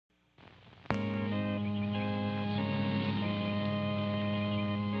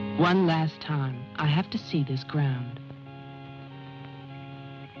One last time, I have to see this ground.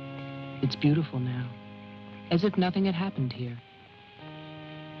 It's beautiful now, as if nothing had happened here.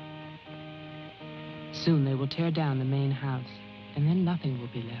 Soon they will tear down the main house, and then nothing will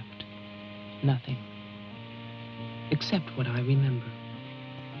be left. Nothing. Except what I remember.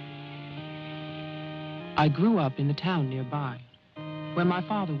 I grew up in the town nearby, where my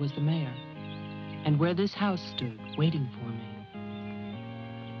father was the mayor, and where this house stood, waiting for me.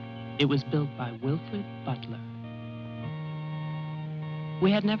 It was built by Wilfred Butler.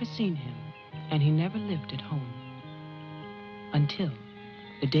 We had never seen him, and he never lived at home. Until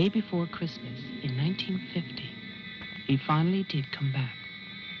the day before Christmas in 1950, he finally did come back.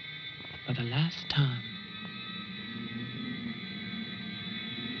 For the last time.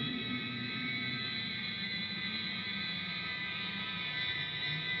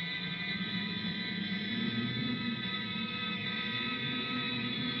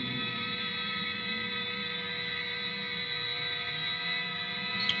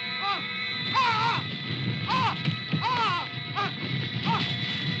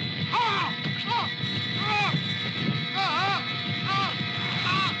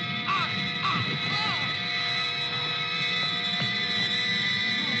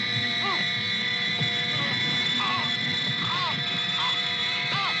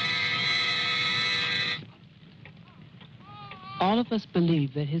 All of us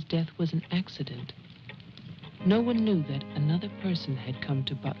believed that his death was an accident. No one knew that another person had come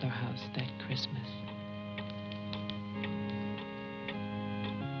to Butler House that Christmas.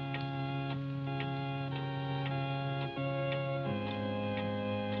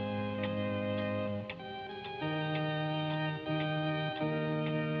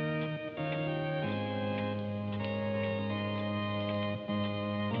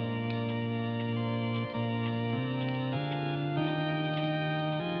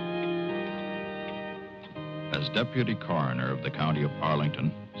 As Deputy Coroner of the County of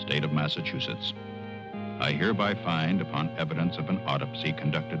Arlington, State of Massachusetts, I hereby find, upon evidence of an autopsy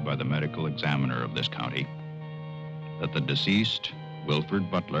conducted by the medical examiner of this county, that the deceased,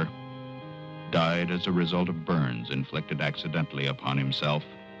 Wilfred Butler, died as a result of burns inflicted accidentally upon himself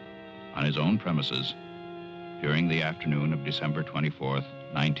on his own premises during the afternoon of December 24th,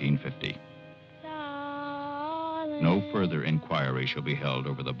 1950. No further inquiry shall be held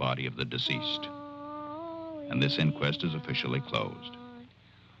over the body of the deceased, and this inquest is officially closed.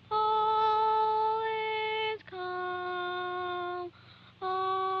 All is calm,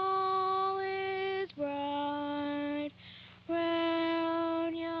 all is bright,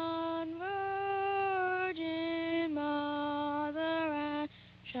 round yon Virgin Mother and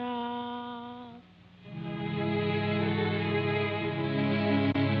Child.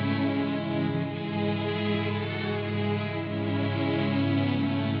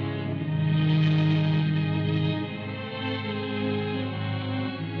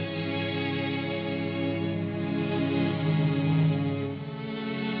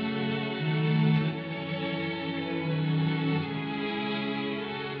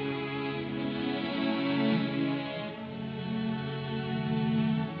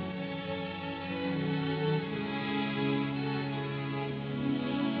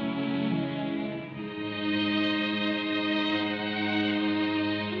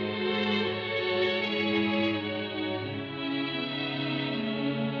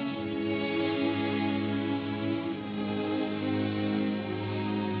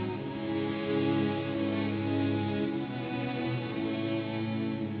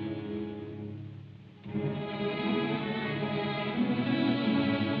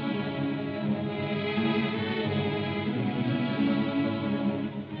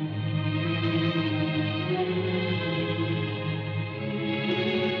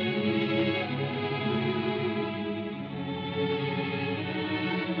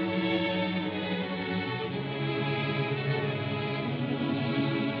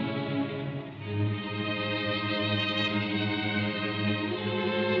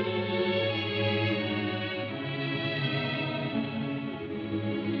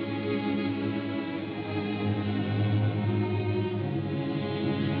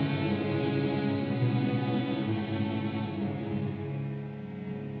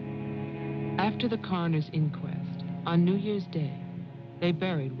 After the coroner's inquest, on New Year's Day, they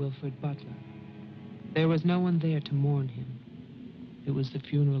buried Wilfred Butler. There was no one there to mourn him. It was the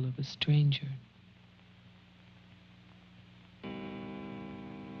funeral of a stranger.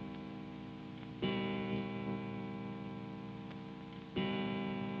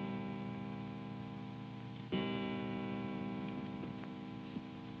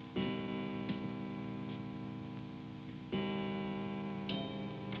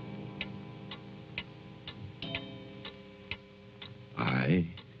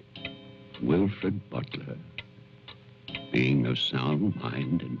 Wilfred Butler, being of sound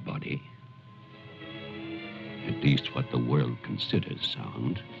mind and body, at least what the world considers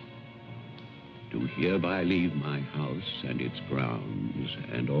sound, do hereby leave my house and its grounds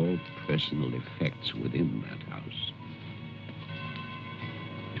and all personal effects within that house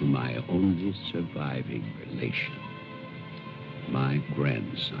to my only surviving relation, my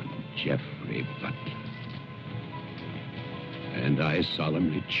grandson, Geoffrey Butler. And I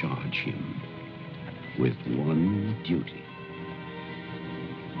solemnly charge him with one duty.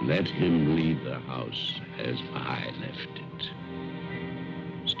 Let him leave the house as I left it,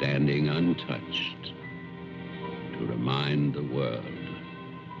 standing untouched to remind the world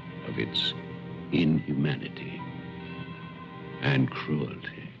of its inhumanity and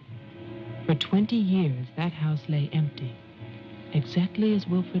cruelty. For 20 years, that house lay empty, exactly as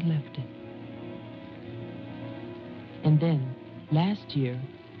Wilfred left it. And then, last year,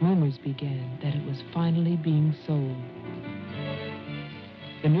 rumors began that it was finally being sold.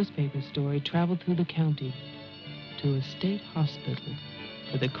 The newspaper story traveled through the county to a state hospital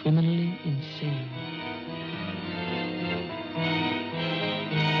for the criminally insane.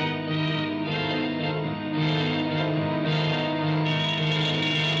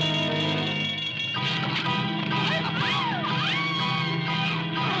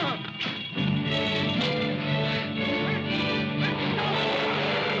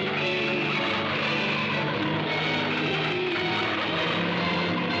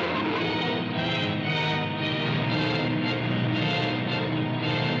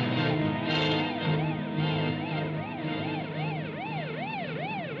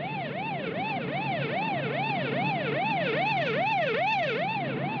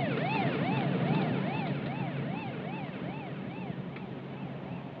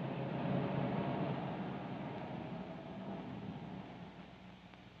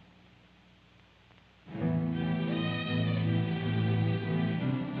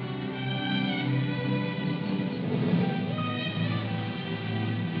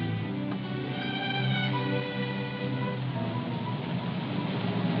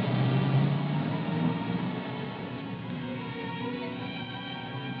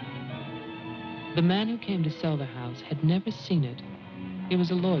 The man who came to sell the house had never seen it. He was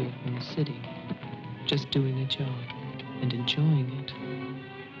a lawyer from the city, just doing a job and enjoying it.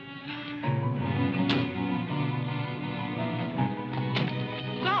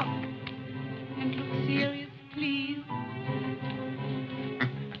 Stop! And look serious, please.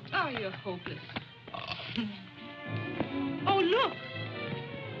 Oh, you're hopeless. Oh, look!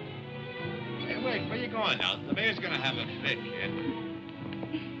 Hey, wait, where you going now? The mayor's gonna have a fit, kid.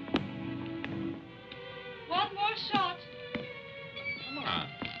 One more shot. Come on.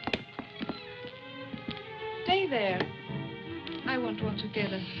 Stay there. I want one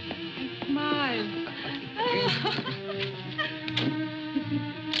together. And smile.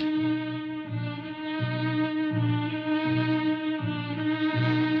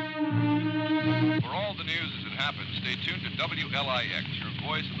 For all the news as it happens, stay tuned to WLIX, your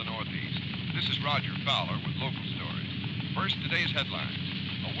voice of the Northeast. This is Roger Fowler with local stories. First, today's headlines.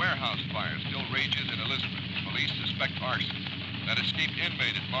 A warehouse fire still rages in Elizabeth. Police suspect arson. That escaped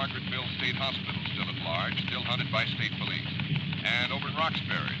inmate at Margaretville State Hospital still at large, still hunted by state police. And over in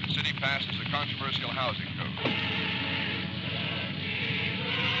Roxbury, the city passes a controversial housing code.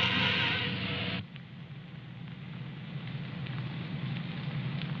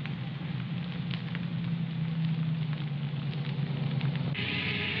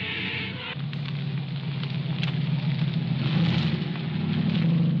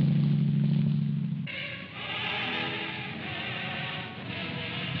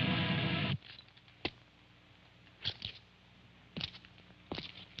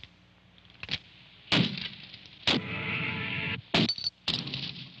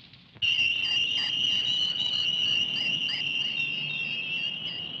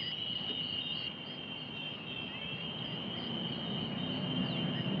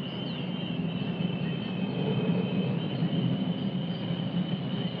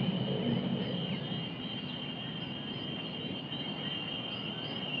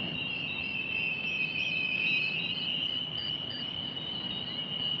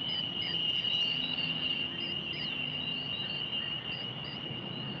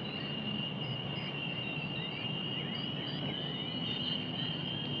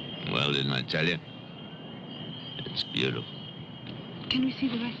 Well, didn't I tell you? It's beautiful. Can we see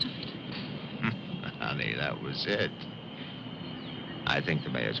the rest of it? Honey, that was it. I think the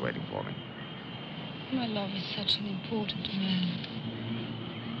mayor's waiting for me. My love is such an important man.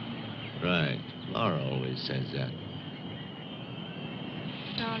 Right. Laura always says that.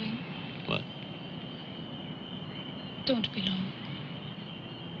 Darling, What? Don't be long.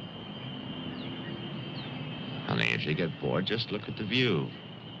 Honey, if you get bored, just look at the view.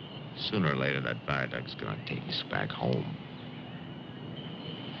 Sooner or later, that viaduct's gonna take us back home.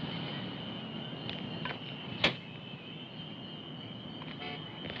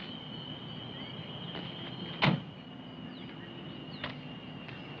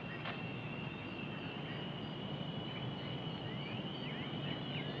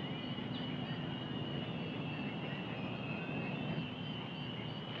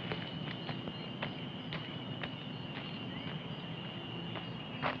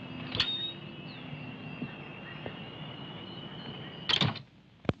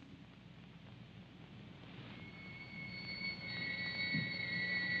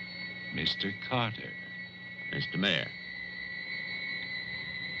 Mr. Carter. Mr. Mayor.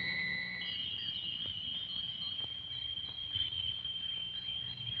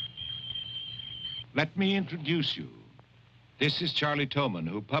 Let me introduce you. This is Charlie Toman,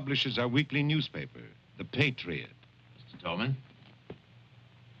 who publishes our weekly newspaper, The Patriot. Mr. Tolman.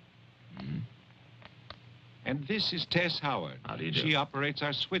 And this is Tess Howard. How do you do? She operates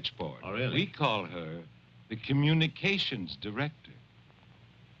our switchboard. Oh, really? We call her the communications director.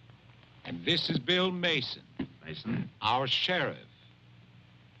 And this is Bill Mason, Mason. our sheriff.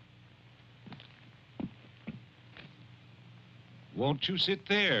 Won't you sit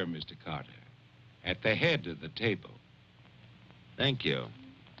there, Mr. Carter, at the head of the table? Thank you.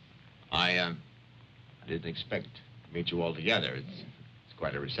 I didn't expect to meet you all together. It's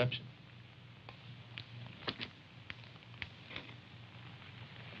quite a reception.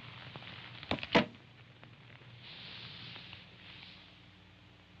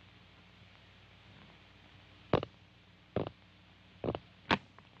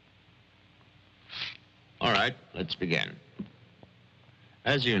 All right, let's begin.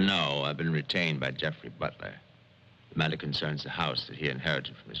 As you know, I've been retained by Jeffrey Butler. The matter concerns the house that he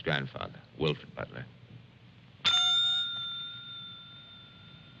inherited from his grandfather, Wilfred Butler.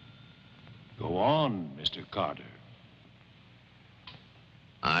 Go on, Mr. Carter.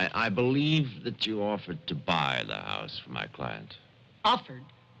 I believe that you offered to buy the house for my client. Offered.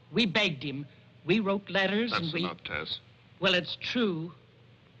 We begged him. We wrote letters and That's we... enough, Tess. Well, it's true.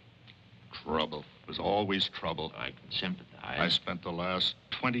 Trouble. There's always trouble. I can sympathize. I spent the last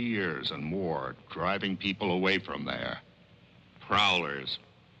 20 years and more driving people away from there. Prowlers,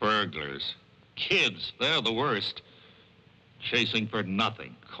 burglars, kids, they're the worst. Chasing for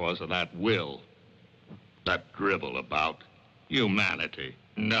nothing because of that will. That drivel about humanity.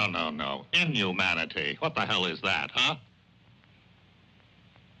 No. Inhumanity. What the hell is that, huh?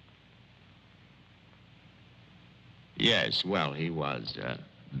 Yes, well, he was a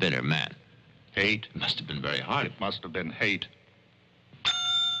bitter man. Hate. It must have been very hard. It must have been hate.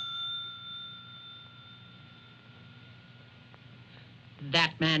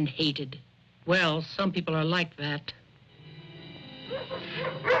 That man hated. Well, some people are like that.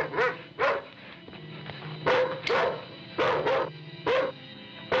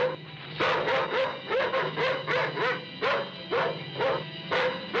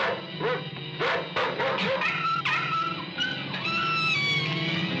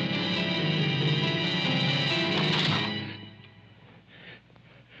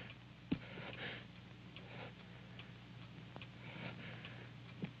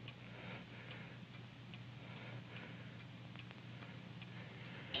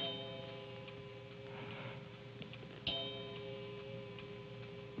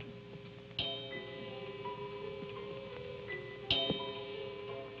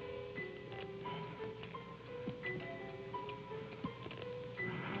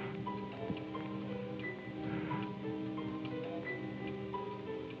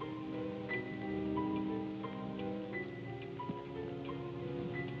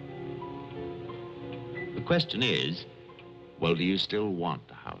 The question is, well, do you still want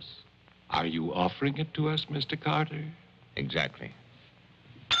the house? Are you offering it to us, Mr. Carter? Exactly.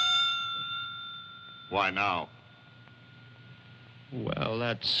 Why now? Well,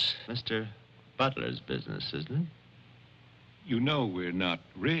 that's Mr. Butler's business, isn't it? You know we're not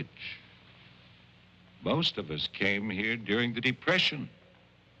rich. Most of us came here during the Depression.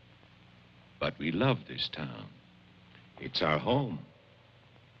 But we love this town. It's our home.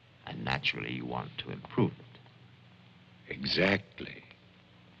 And naturally, you want to improve it. Exactly.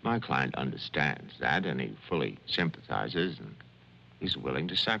 My client understands that, and he fully sympathizes, and he's willing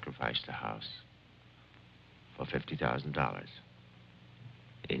to sacrifice the house for $50,000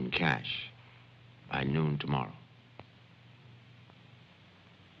 in cash by noon tomorrow.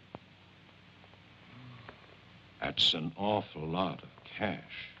 That's an awful lot of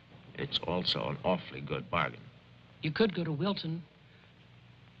cash. It's also an awfully good bargain. You could go to Wilton.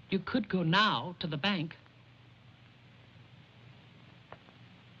 You could go now to the bank.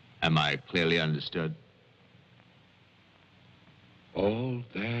 Am I clearly understood? All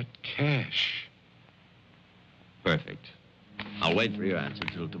that cash. Perfect. I'll wait for your answer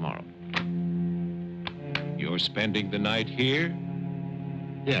till tomorrow. You're spending the night here?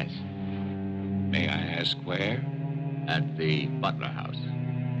 Yes. May I ask where? At the Butler House.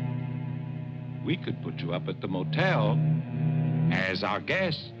 We could put you up at the motel as our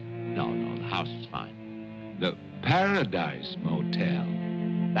guest. No, the house is fine. The Paradise Motel.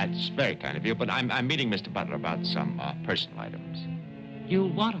 That's very kind of you, but I'm meeting Mr. Butler about some personal items.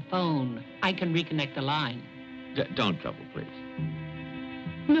 You'll want a phone. I can reconnect the line. Don't trouble, please.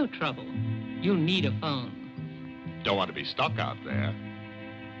 No trouble. You need a phone. Don't want to be stuck out there.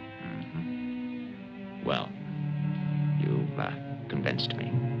 Mm-hmm. Well, you've convinced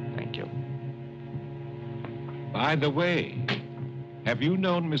me. Thank you. By the way, have you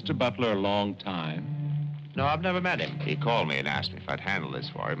known Mr. Butler a long time? No, I've never met him. He called me and asked me if I'd handle this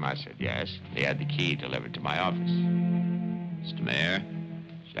for him. I said yes. He had the key delivered to my office. Mr. Mayor,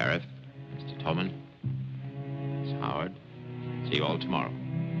 Sheriff, Mr. Tolman, Miss Howard, see you all tomorrow.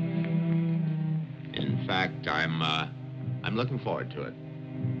 In fact, I'm looking forward to it.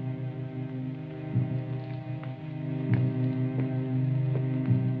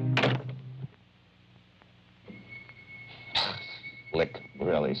 Slick,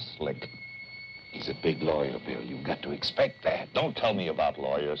 really slick. He's a big lawyer, Bill. You've got to expect that. Don't tell me about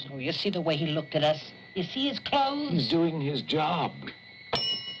lawyers. Oh, you see the way he looked at us? You see his clothes? He's doing his job.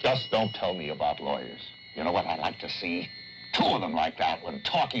 Just don't tell me about lawyers. You know what I'd like to see? Two of them like that when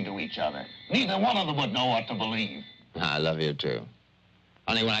talking to each other. Neither one of them would know what to believe. I love you, too.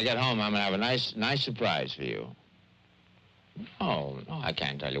 Honey, when I get home, I'm going to have a nice surprise for you. No, I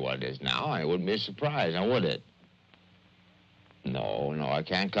can't tell you what it is now. It wouldn't be a surprise, now would it? No, I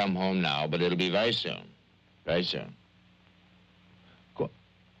can't come home now, but it'll be very soon. Very soon.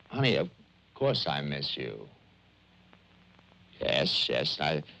 Honey, of course I miss you. Yes,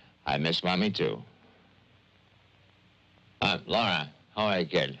 I miss Mommy, too. Laura, how are you,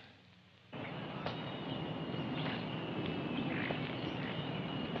 kid?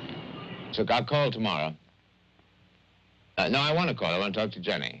 So I'll call tomorrow. No, I want to call. I want to talk to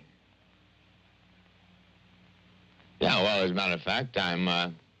Jenny. Yeah, well, as a matter of fact, I'm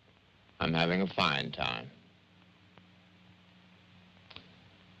having a fine time.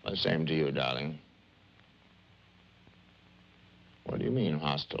 Well, same to you, darling. What do you mean,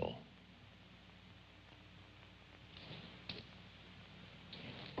 hostile?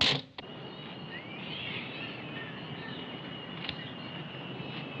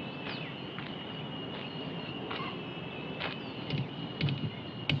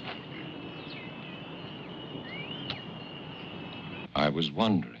 I was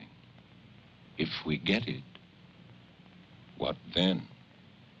wondering, if we get it, what then?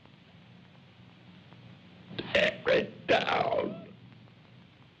 Tear it down.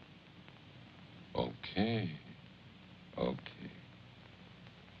 Okay.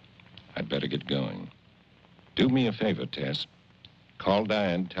 I'd better get going. Do me a favor, Tess. Call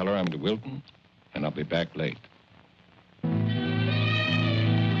Diane, tell her I'm to Wilton, and I'll be back late.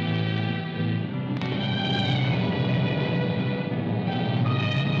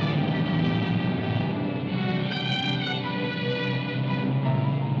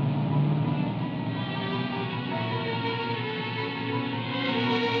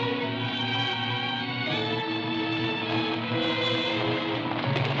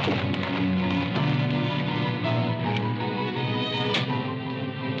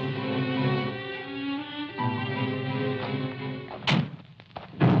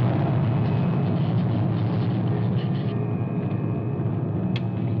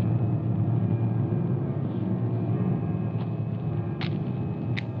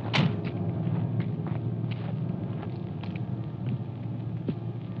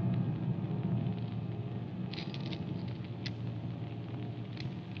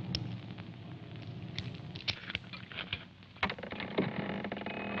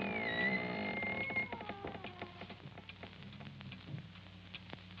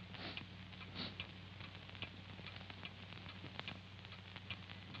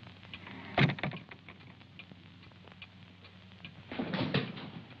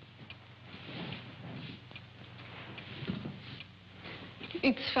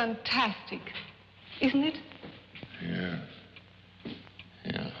 It's fantastic, isn't it? Yeah.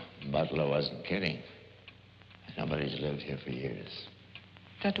 Butler wasn't kidding. Nobody's lived here for years.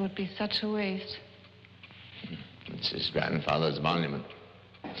 That would be such a waste. It's his grandfather's monument.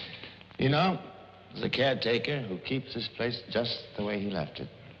 You know, The caretaker who keeps this place just the way he left it.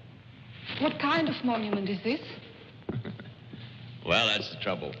 What kind of monument is this? Well, that's the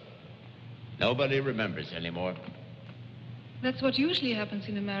trouble. Nobody remembers anymore. That's what usually happens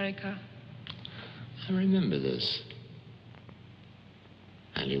in America. I remember this.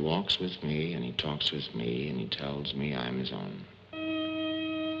 And he walks with me, and he talks with me, and he tells me I'm his own.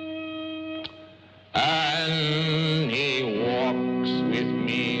 And he walks with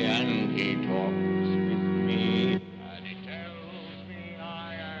me, and he talks with me, and he tells me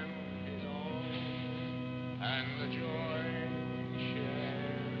I am his own, and the joy he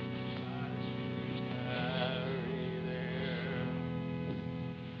shares as we tarry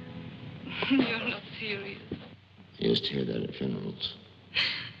there. You're not serious. I used to hear that at funerals.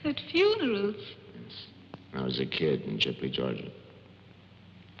 At funerals? When I was a kid in Chipley, Georgia.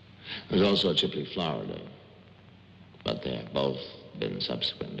 There's also Chipley, Florida. But they have both been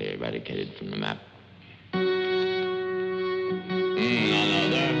subsequently eradicated from the map. None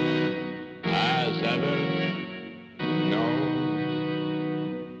other has ever known.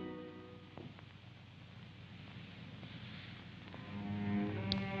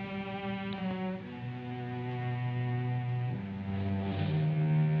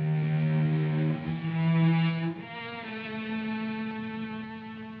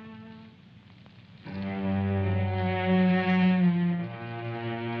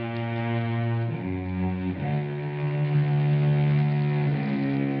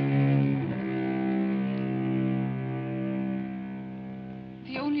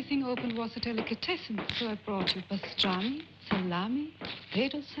 Was a delicatessen, so I brought you pastrami, salami,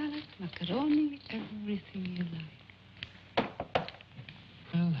 potato salad, macaroni, everything you like.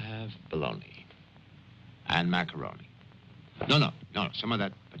 I'll have bologna and macaroni. No, some of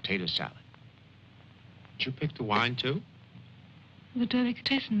that potato salad. Did you pick the wine, too? The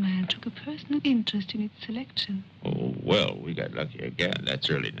delicatessen man took a personal interest in its selection. Oh, well, we got lucky again. That's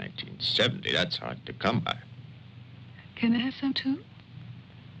early 1970. That's hard to come by. Can I have some, too?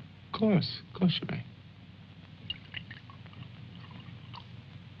 Of course you may.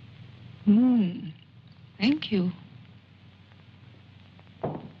 Thank you.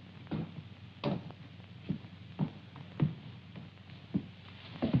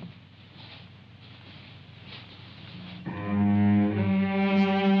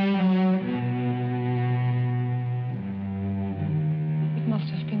 It must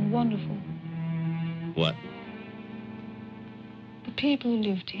have been wonderful. What? The people who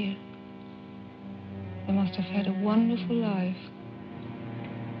lived here. They must have had a wonderful life.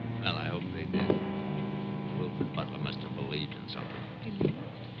 Well, I hope they did. Wilfred Butler must have believed in something. Believed?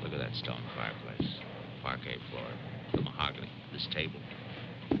 Look at that stone fireplace, parquet floor, the mahogany, this table.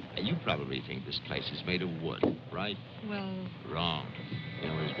 And you probably think this place is made of wood, right? Well... Wrong. You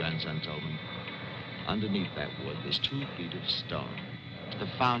know what his grandson told me? Underneath that wood, there's 2 feet of stone. The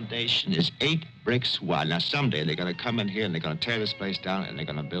foundation is 8 bricks wide. Now, someday they're going to come in here and they're going to tear this place down and they're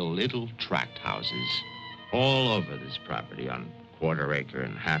going to build little tract houses all over this property on quarter-acre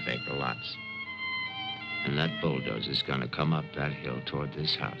and half-acre lots. And that bulldozer's going to come up that hill toward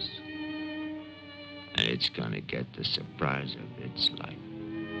this house. And it's going to get the surprise of its life.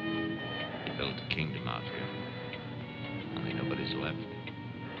 They built a kingdom out here. Only nobody's left.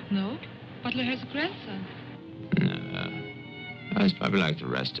 No? Butler has a grandson. No. He's probably like the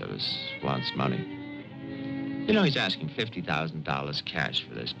rest of us, wants money. You know, he's asking $50,000 cash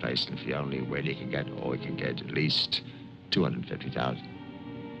for this place, and if he only wait, he can get at least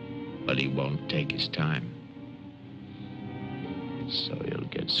 $250,000. But he won't take his time. So he'll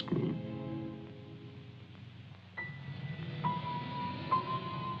get screwed.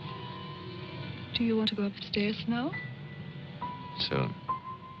 Do you want to go upstairs now? Soon.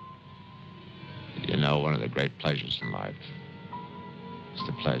 You know, one of the great pleasures in life is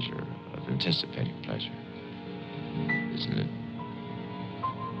the pleasure of anticipating pleasure. Isn't it?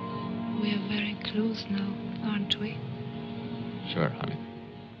 We are very close now, aren't we? Sure, honey.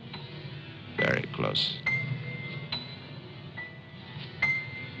 Very close.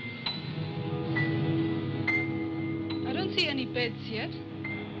 I don't see any beds yet.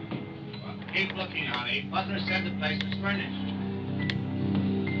 Well, keep looking, honey. Butler said the place was furnished.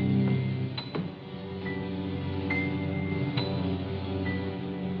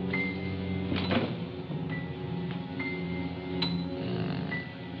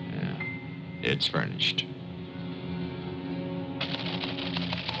 It's furnished.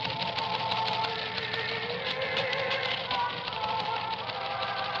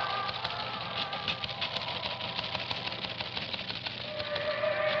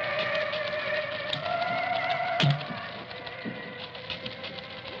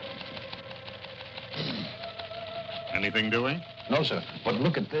 Anything doing? No, sir. But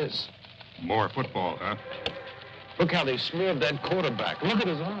look at this. More football, huh? Look how they smeared that quarterback. Look at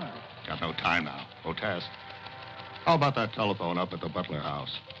his arm. Got no time now. Otis. How about that telephone up at the Butler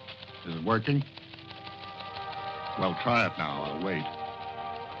house? Is it working? Well, try it now. I'll wait.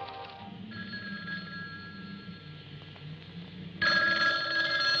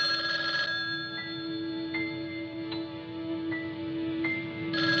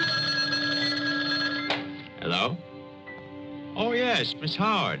 Hello? Oh, yes, Miss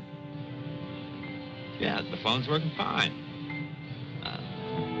Howard. Yeah, the phone's working fine.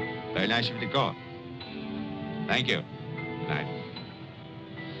 Very nice of you to call. Thank you. Good night.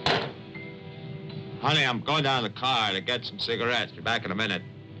 Honey, I'm going down to the car to get some cigarettes. Be back in a minute.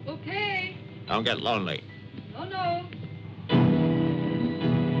 Okay. Don't get lonely. No, no.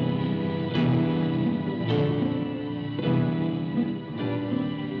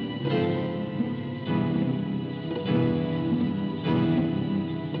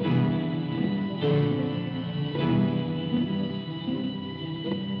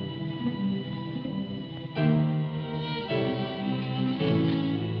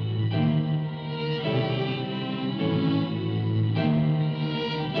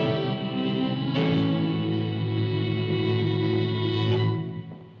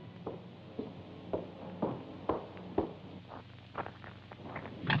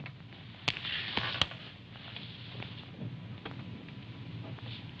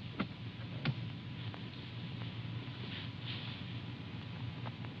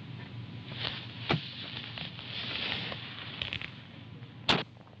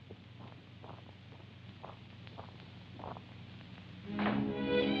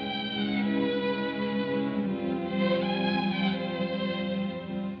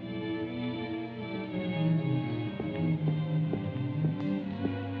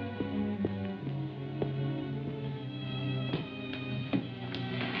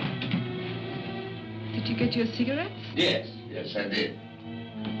 Did you get your cigarettes? Yes, I did.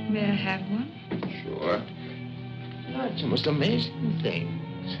 May I have one? Sure. No, it's the most amazing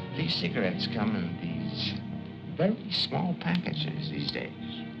things. These cigarettes come in these very small packages these days.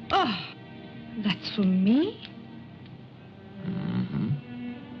 Oh, that's for me? Mm-hmm.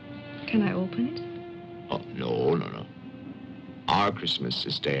 Can I open it? Oh, no. Our Christmas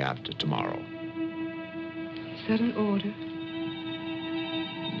is day after tomorrow. Is that an order?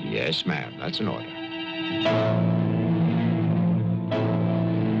 Yes, ma'am, that's an order.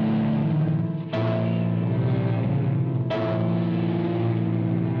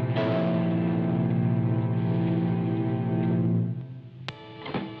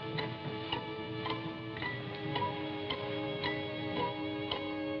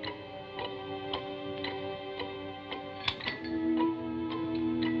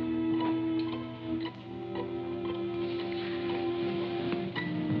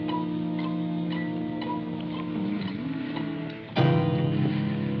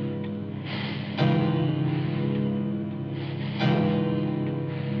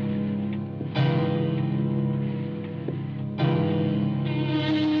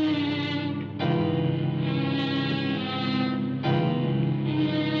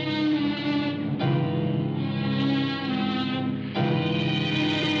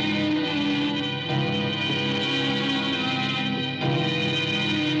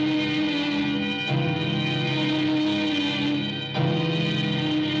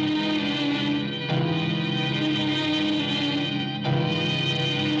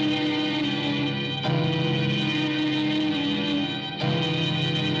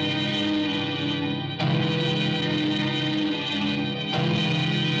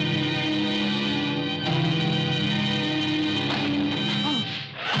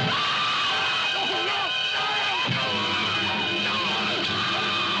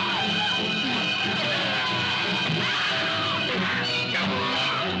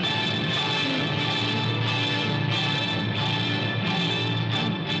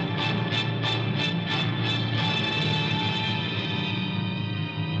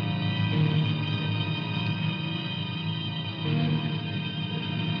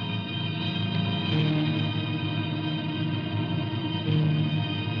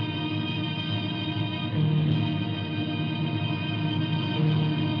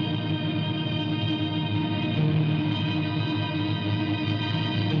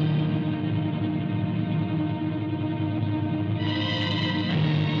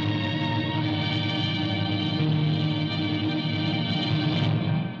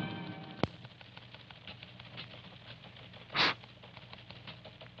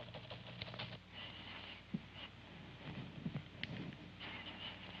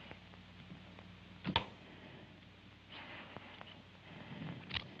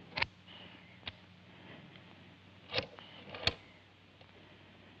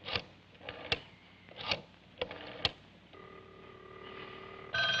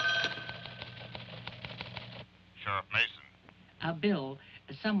 Bill,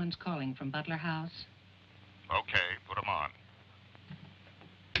 someone's calling from Butler House. Okay, put him on.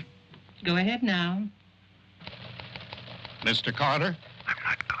 Go ahead now. Mr. Carter? I'm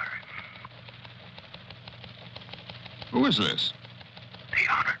not Carter. Who is this?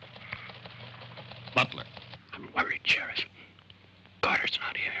 The Honor. Butler. I'm worried, Sheriff. Carter's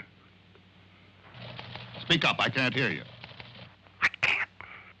not here. Speak up, I can't hear you. I can't.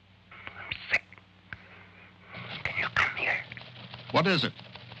 I'm sick. Can you come here? What is it?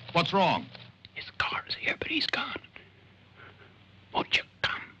 What's wrong? His car's here, but he's gone. Won't you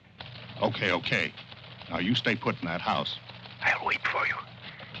come? Okay. Now you stay put in that house. I'll wait for you.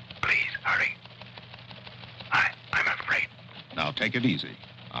 Please, hurry. I'm afraid. Now take it easy.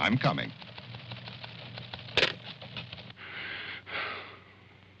 I'm coming.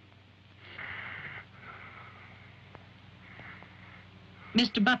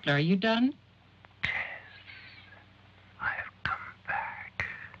 Mr. Butler, are you done? Tess, I've come back.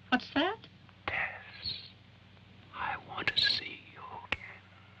 What's that? Tess, I want to see you again.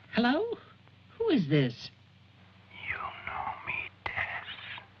 Hello? Who is this? You know me, Tess.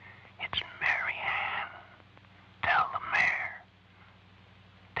 It's Mary Ann. Tell the mayor.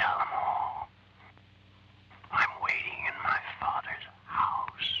 Tell them all. I'm waiting in my father's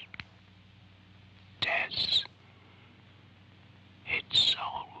house. Tess, it's so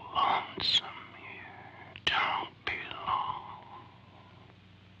lonesome here. Don't be long.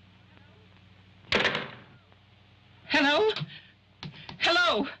 Hello?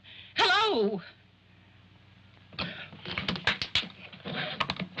 Hello? Hello?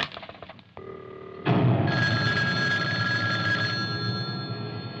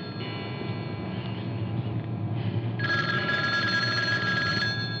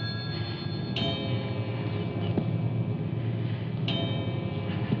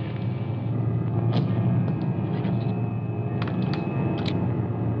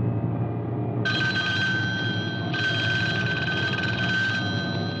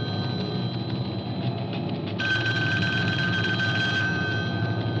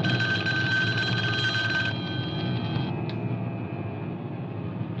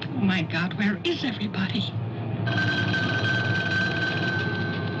 Oh, my God, where is everybody?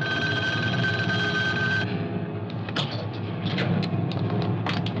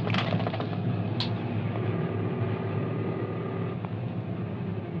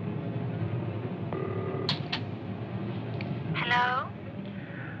 Hello?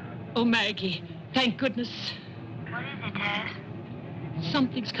 Oh, Maggie, thank goodness. What is it, Tess?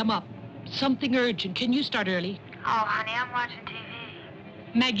 Something's come up. Something urgent. Can you start early? Oh, honey, I'm watching TV.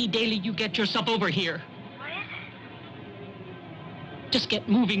 Maggie Daly, you get yourself over here. What is it? Just get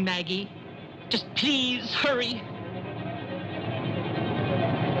moving, Maggie. Just please hurry.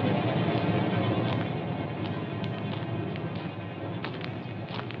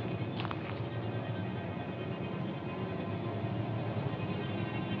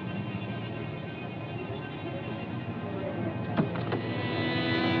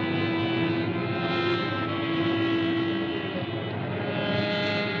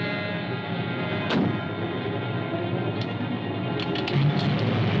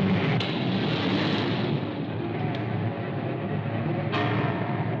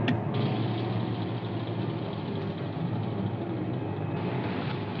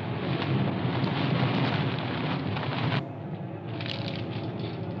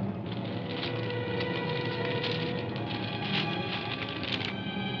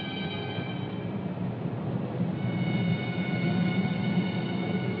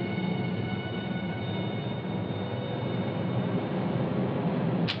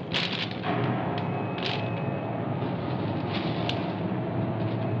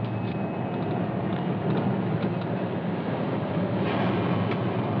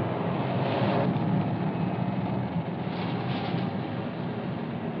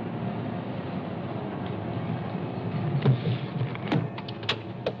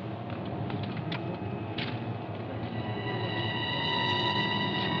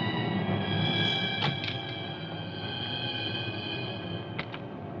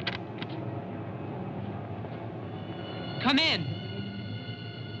 Come in.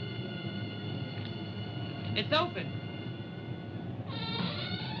 It's open.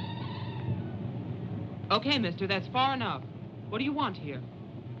 Okay, mister, that's far enough. What do you want here?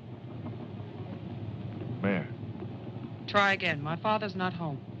 Mayor, Try again. My father's not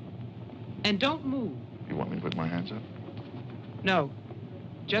home. And don't move. you want me to put my hands up? No.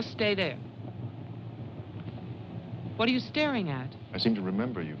 Just stay there. What are you staring at? I seem to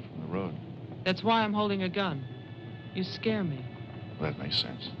remember you from the road. That's why I'm holding a gun. You scare me. Well, that makes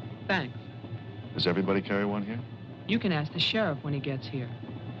sense. Thanks. Does everybody carry one here? You can ask the sheriff when he gets here.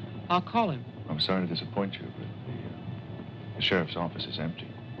 I'll call him. I'm sorry to disappoint you, but the sheriff's office is empty.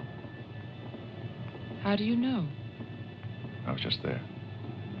 How do you know? I was just there.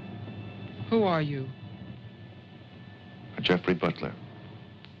 Who are you? Jeffrey Butler.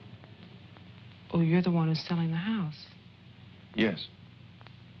 Oh, you're the one who's selling the house. Yes.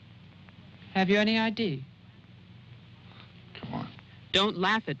 Have you any ID? Come on. Don't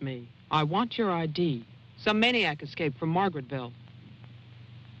laugh at me. I want your ID. Some maniac escaped from Margaretville.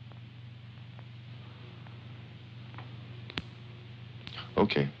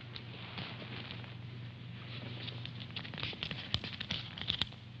 Okay.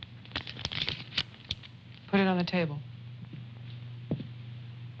 Put it on the table.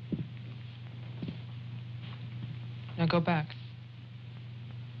 Now go back.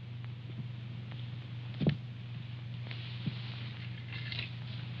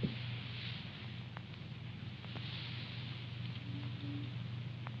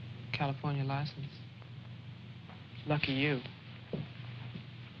 California license. Lucky you.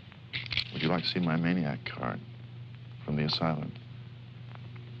 Would you like to see my maniac card from the asylum?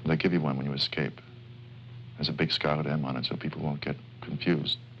 They'll give you one when you escape. There's a big scarlet M on it so people won't get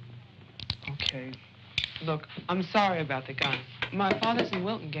confused. Okay. Look, I'm sorry about the gun. My father's in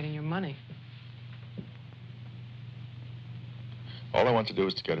Wilton getting your money. All I want to do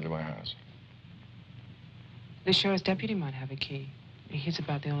is to get into my house. The sheriff's deputy might have a key. He's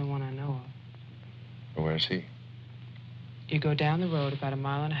about the only one I know of. Well, where's he? You go down the road about 1.5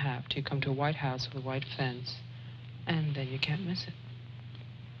 miles till you come to a white house with a white fence, and then you can't miss it.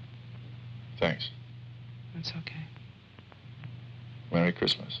 Thanks. That's okay. Merry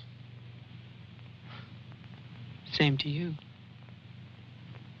Christmas. Same to you.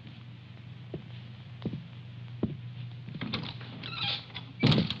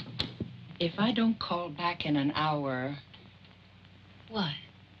 If I don't call back in an hour... What?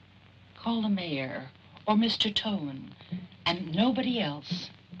 Call the mayor or Mr. Tone and nobody else.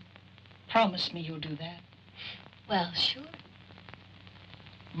 Promise me you'll do that. Well, sure.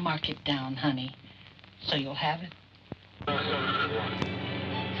 Mark it down, honey, so you'll have it.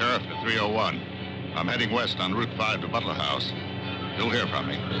 Sheriff to 301. I'm heading west on Route 5 to Butler House. You'll hear from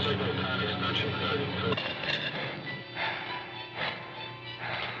me.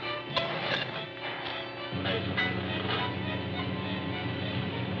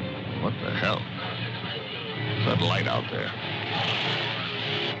 What the hell? What's that light out there?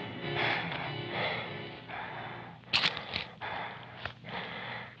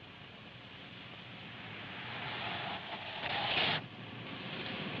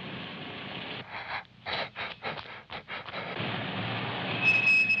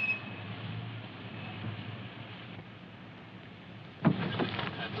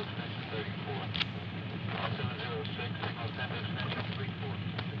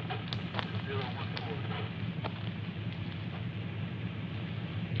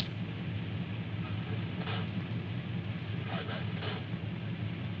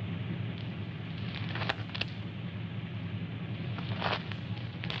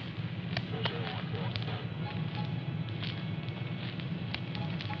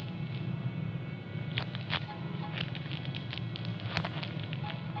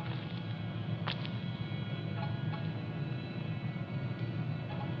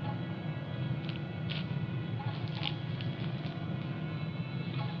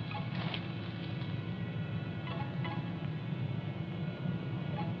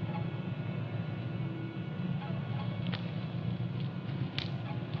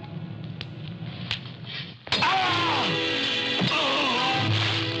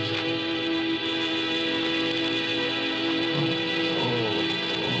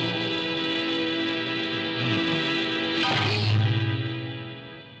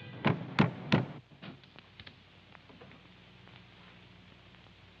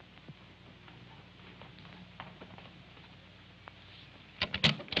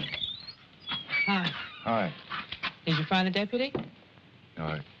 Hi. Hi. Did you find the deputy? No,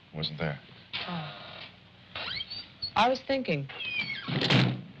 I wasn't there. Oh. I was thinking,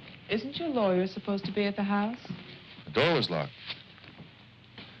 isn't your lawyer supposed to be at the house? The door was locked.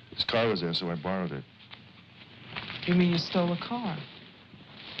 His car was there, so I borrowed it. You mean you stole a car?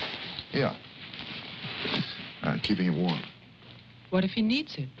 Yeah. Keeping it warm. What if he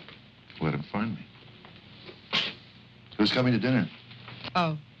needs it? Let him find me. Who's coming to dinner?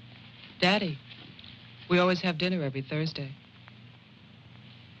 Oh, Daddy. We always have dinner every Thursday.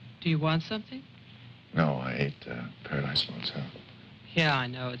 Do you want something? No, I ate Paradise Motel. Yeah, I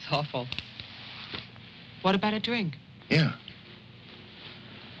know. It's awful. What about a drink? Yeah.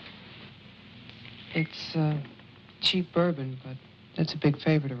 It's Cheap bourbon, but that's a big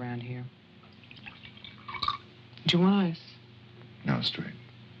favorite around here. Do you want ice? No, straight.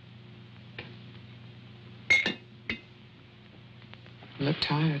 You look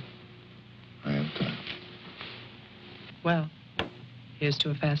tired. I am tired. Well, here's to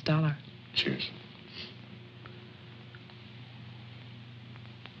a fast dollar. Cheers.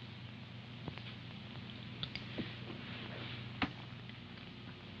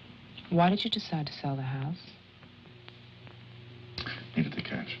 Why did you decide to sell the house? Needed the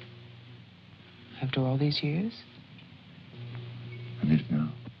cash. After all these years? I need it now.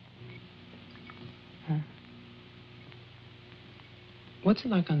 Huh. What's it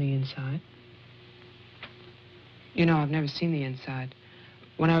like on the inside? You know, I've never seen the inside.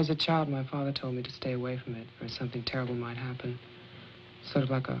 When I was a child, my father told me to stay away from it, or something terrible might happen. Sort of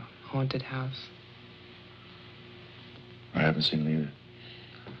like a haunted house. I haven't seen it either.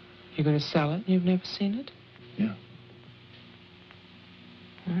 You're going to sell it and you've never seen it? Yeah.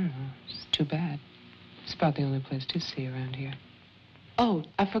 I don't know. It's too bad. It's about the only place to see around here. Oh,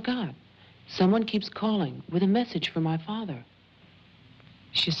 I forgot. Someone keeps calling with a message for my father.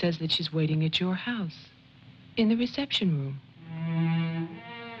 She says that she's waiting at your house, in the reception room.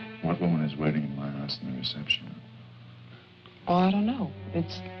 What woman is waiting in my house in the reception room? Oh, I don't know.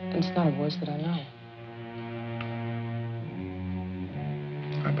 It's not a voice that I know.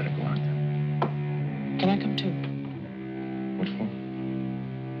 I better go out then. Can I come too? What for?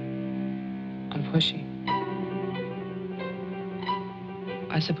 I'm pushy.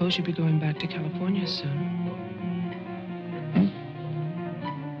 I suppose you'll be going back to California soon.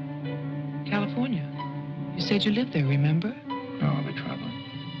 California? You said you lived there, remember? No, I'll be traveling.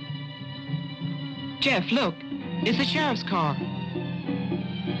 Jeff, look. It's the sheriff's car.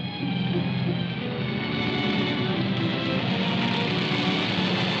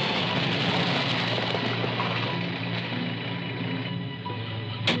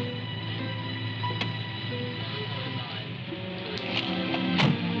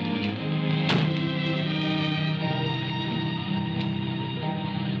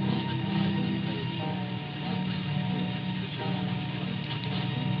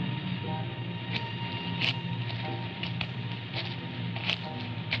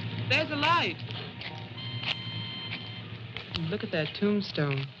 There's a light. Look at that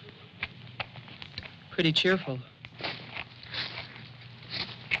tombstone. Pretty cheerful.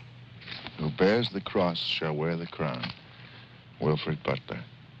 Who bears the cross shall wear the crown. Wilfred Butler.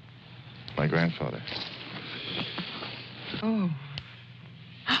 My grandfather. Oh.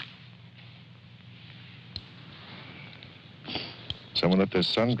 Someone left their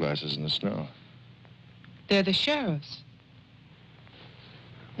sunglasses in the snow. They're the sheriff's.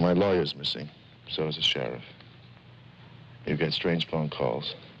 My lawyer's missing. So is the sheriff. You get strange phone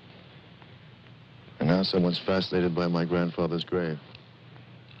calls. And now someone's fascinated by my grandfather's grave.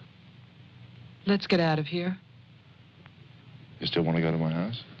 Let's get out of here. You still want to go to my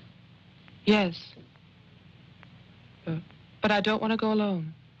house? Yes. But I don't want to go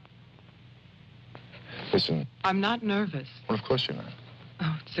alone. Listen. I'm not nervous. Well, of course you're not.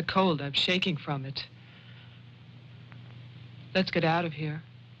 Oh, it's the cold. I'm shaking from it. Let's get out of here.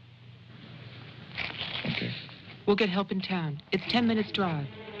 Okay. We'll get help in town. It's 10 minutes' drive.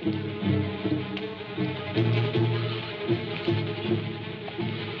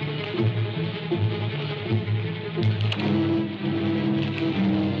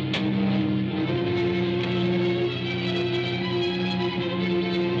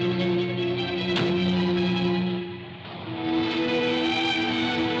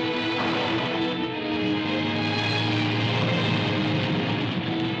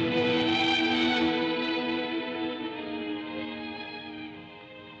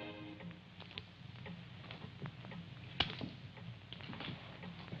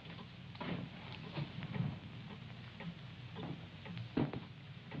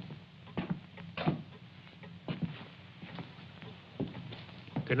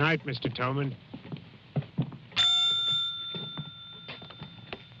 Good night, Mr. Tolman.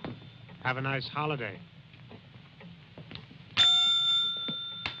 Have a nice holiday.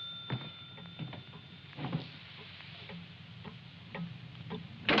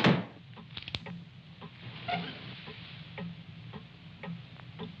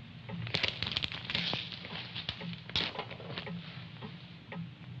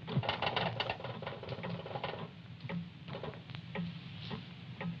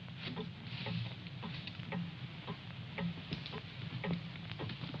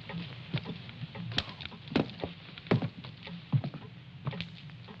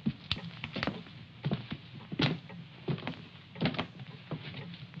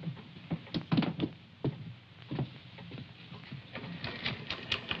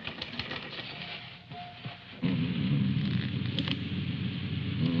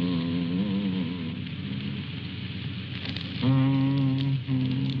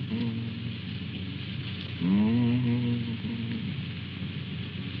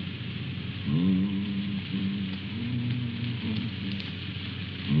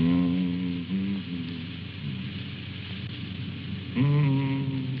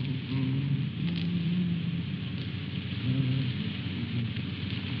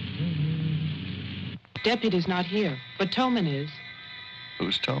 Deputy's not here, but Toman is.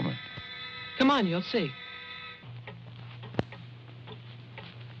 Who's Toman? Come on, you'll see.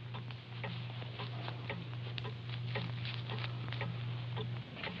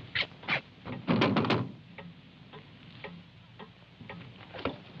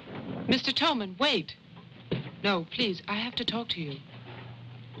 Mr. Toman, wait. No, please, I have to talk to you.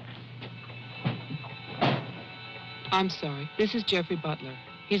 I'm sorry. This is Jeffrey Butler.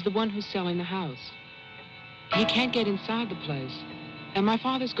 He's the one who's selling the house. He can't get inside the place. And my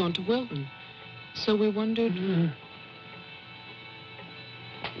father's gone to Wilton. So we wondered...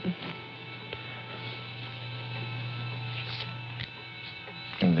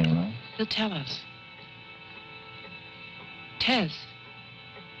 Anything wrong? He'll tell us. Tess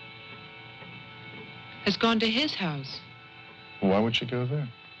has gone to his house. Why would she go there?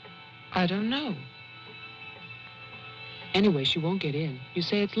 I don't know. Anyway, she won't get in. You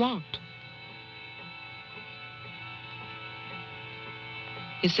say it's locked.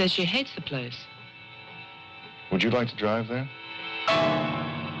 He says she hates the place. Would you like to drive there?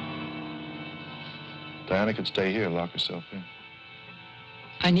 Diana could stay here, lock herself in.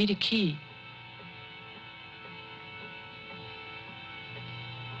 I need a key.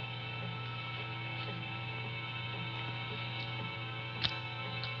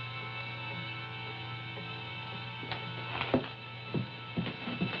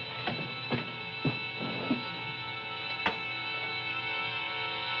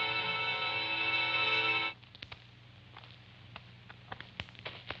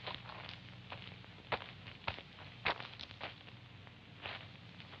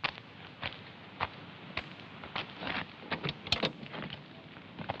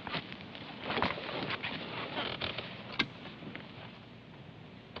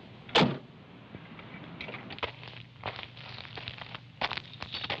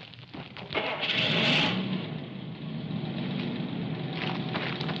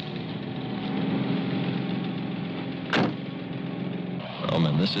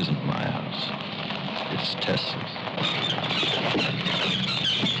 Roman, this isn't my house. It's Tess's.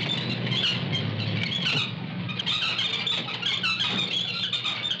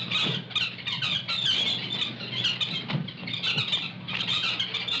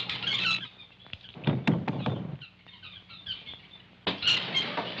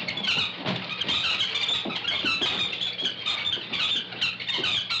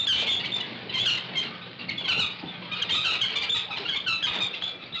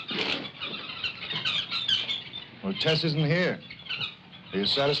 Well, Tess isn't here. Are you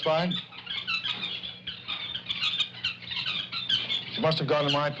satisfied? She must have gone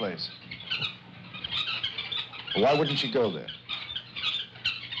to my place. Well, why wouldn't she go there?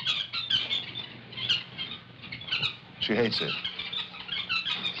 She hates it.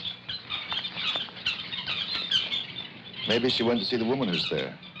 Maybe she went to see the woman who's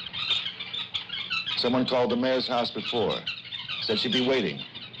there. Someone called the mayor's house before. Said she'd be waiting.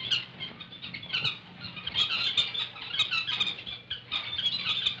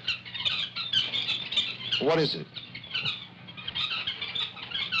 What is it?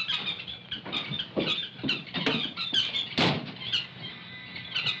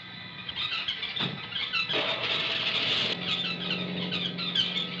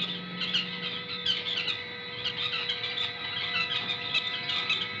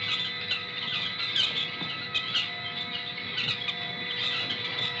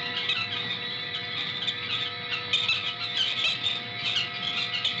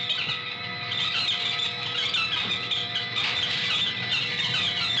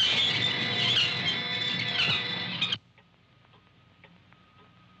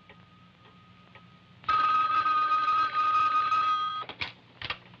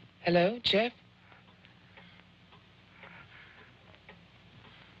 Hello, Jeff?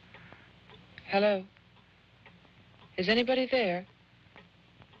 Hello? Is anybody there?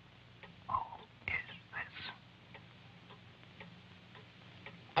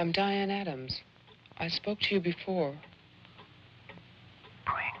 I'm Diane Adams. I spoke to you before.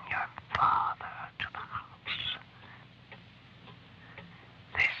 Bring your father to the house.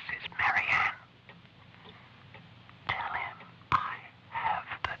 This is Marianne. Tell him I have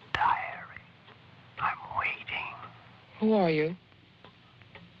the diary. I'm waiting. Who are you?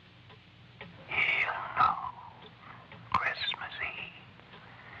 He'll know. Christmas Eve,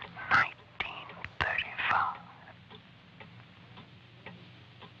 1935.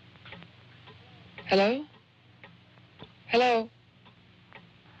 Hello? Hello?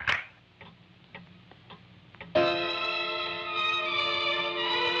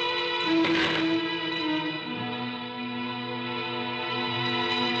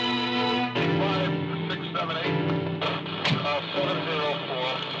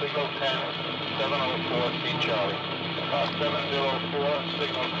 Charlie. 704,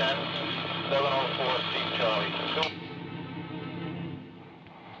 signal 10, 704, C Charlie.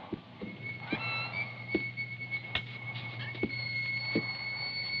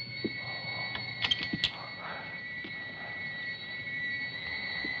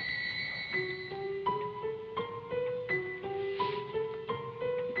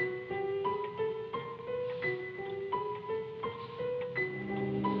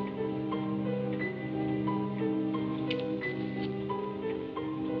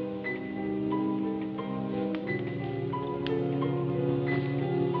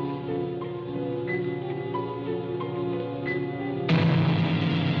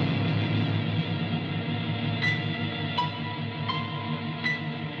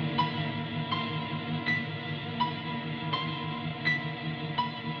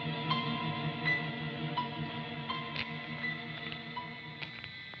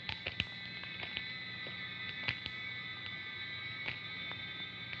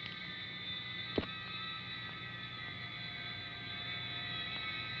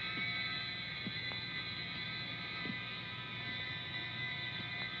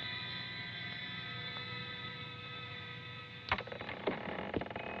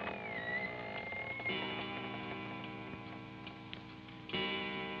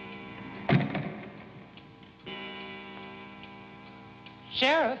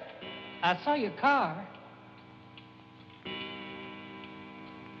 Sheriff, I saw your car.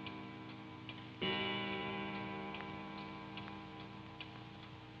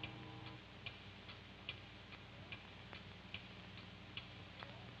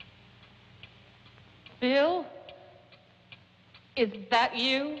 Bill? Is that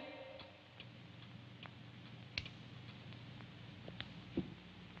you?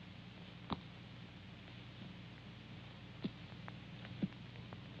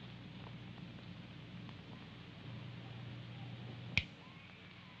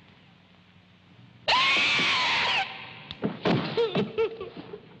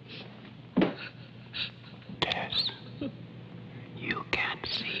 Tess, you can't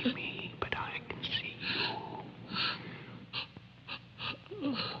see me, but I can see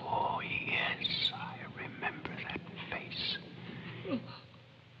you. Oh, yes, I remember that face.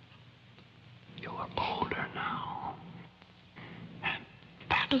 You're older now, and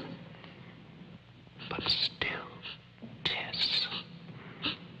fatter, but still, Tess.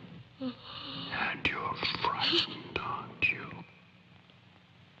 And you're frightened, aren't you?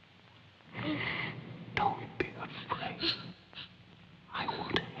 Don't be afraid. I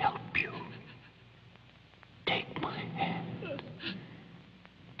want to help you. Take my hand.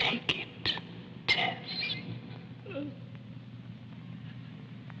 Take it, Tess.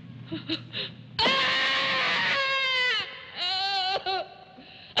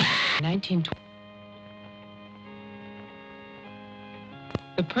 1920.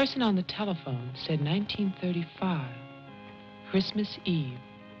 The person on the telephone said 1935, Christmas Eve.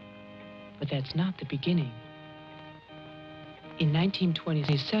 But that's not the beginning. In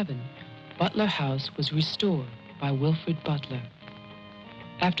 1927, Butler House was restored by Wilfred Butler.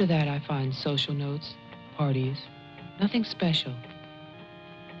 After that, I find social notes, parties, nothing special.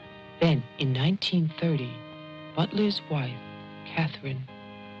 Then, in 1930, Butler's wife, Catherine,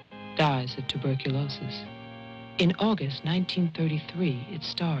 dies of tuberculosis. In August 1933, it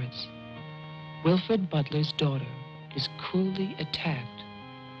starts. Wilfred Butler's daughter is cruelly attacked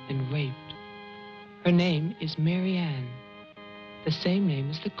and raped. Her name is Mary Ann, the same name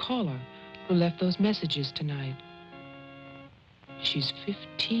as the caller who left those messages tonight. She's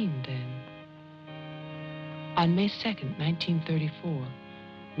 15 then. On May 2nd, 1934,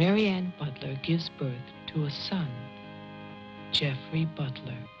 Mary Ann Butler gives birth to a son, Jeffrey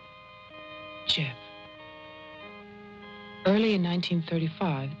Butler. Jeff. Early in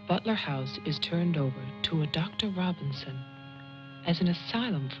 1935, Butler House is turned over to a Dr. Robinson as an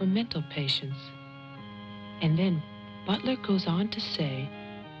asylum for mental patients. And then Butler goes on to say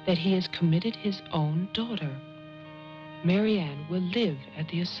that he has committed his own daughter. Mary Ann will live at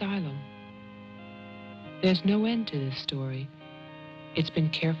the asylum. There's no end to this story. It's been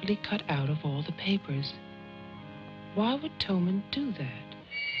carefully cut out of all the papers. Why would Toman do that?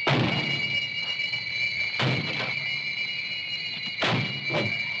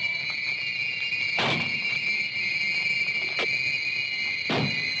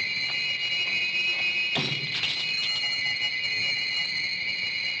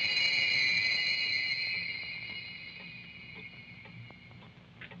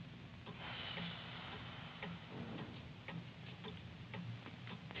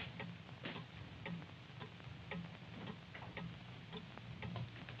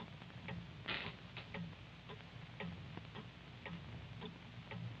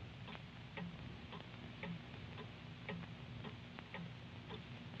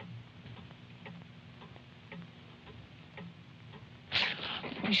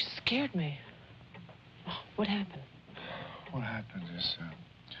 scared me. Oh, what happened? What happened is,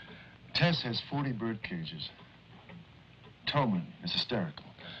 Tess has 40 bird cages. Toman is hysterical.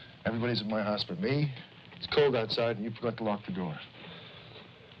 Everybody's at my house but me. It's cold outside, and you forgot to lock the door.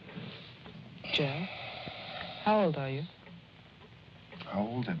 Joe, how old are you? How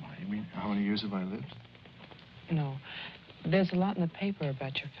old am I? You mean, how many years have I lived? No. There's a lot in the paper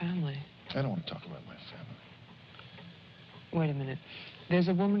about your family. I don't want to talk about my family. Wait a minute. There's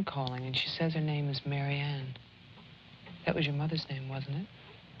a woman calling, and she says her name is Mary Ann. That was your mother's name, wasn't it?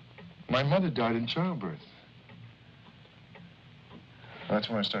 My mother died in childbirth. That's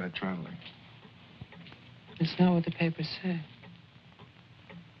when I started traveling. It's not what the papers say.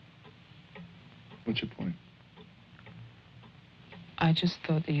 What's your point? I just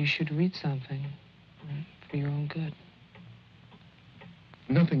thought that you should read something for your own good.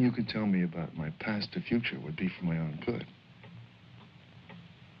 Nothing you could tell me about my past or future would be for my own good.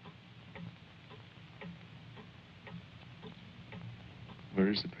 Where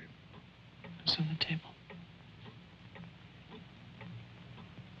is the paper? It's on the table.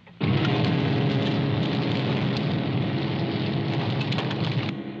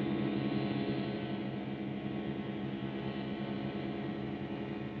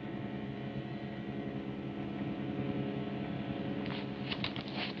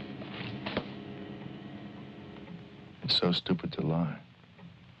 It's so stupid to lie.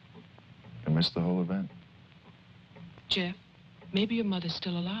 I missed the whole event. Jeff, maybe your mother's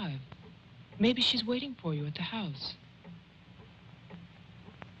still alive. Maybe she's waiting for you at the house.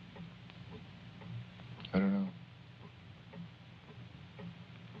 I don't know.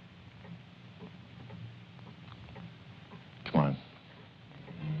 Come on.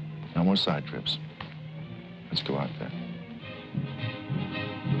 No more side trips. Let's go out there.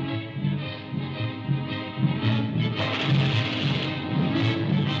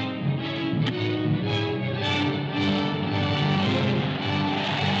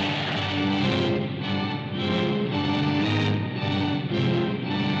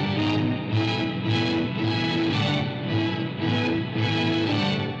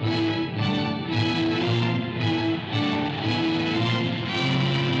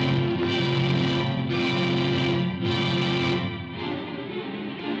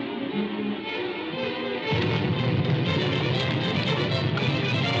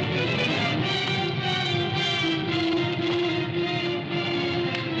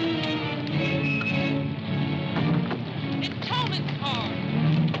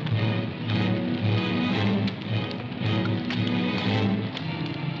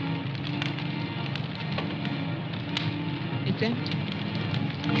 It's empty.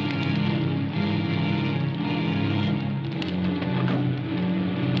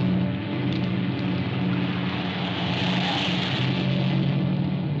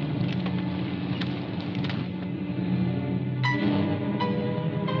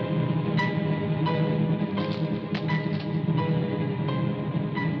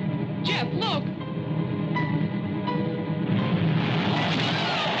 Jeff, look!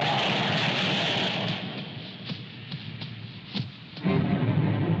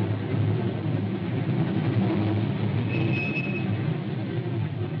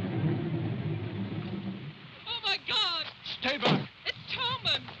 Stay back! It's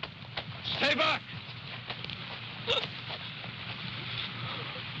Toman! Stay back!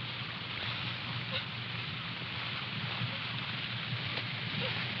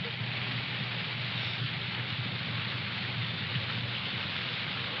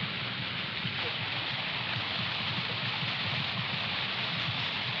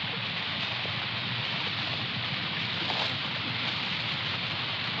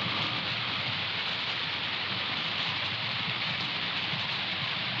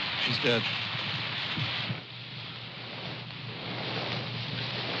 She's dead.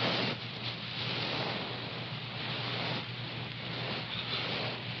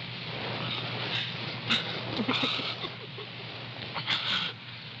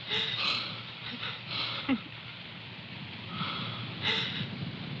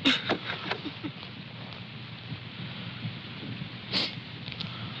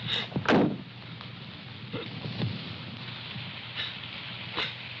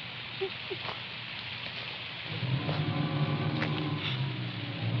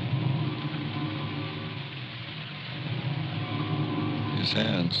 His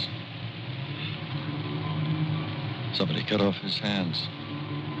hands. Somebody cut off his hands.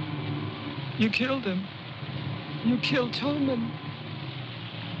 You killed him. You killed Toman.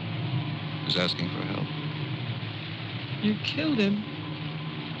 He's asking for help. You killed him.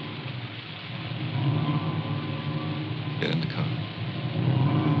 Get in the car.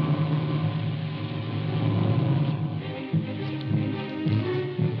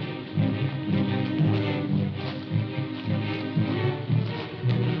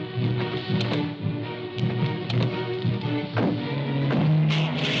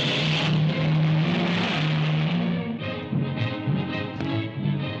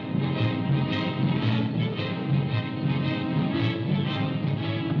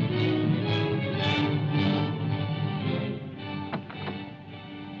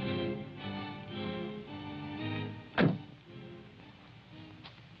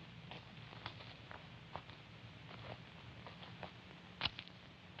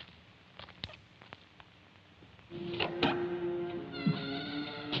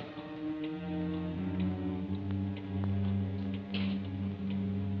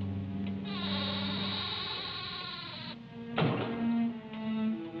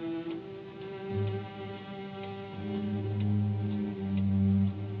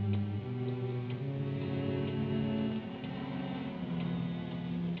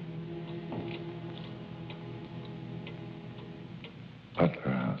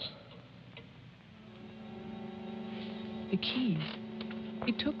 Butler House. The keys.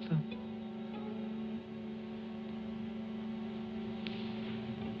 He took them.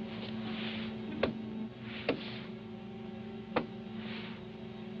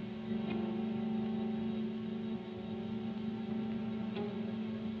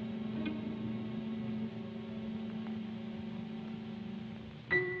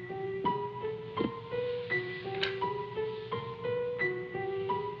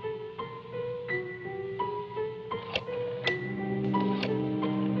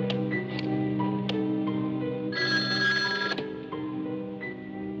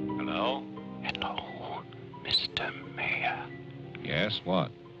 Hello? Hello, Mr. Mayor. Yes,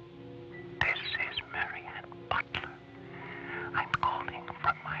 what? This is Marianne Butler. I'm calling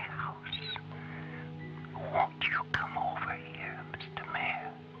from my house. Won't you come over here, Mr.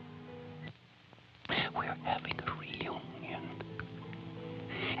 Mayor? We're having a reunion.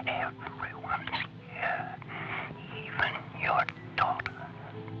 Everyone's here, even your daughter.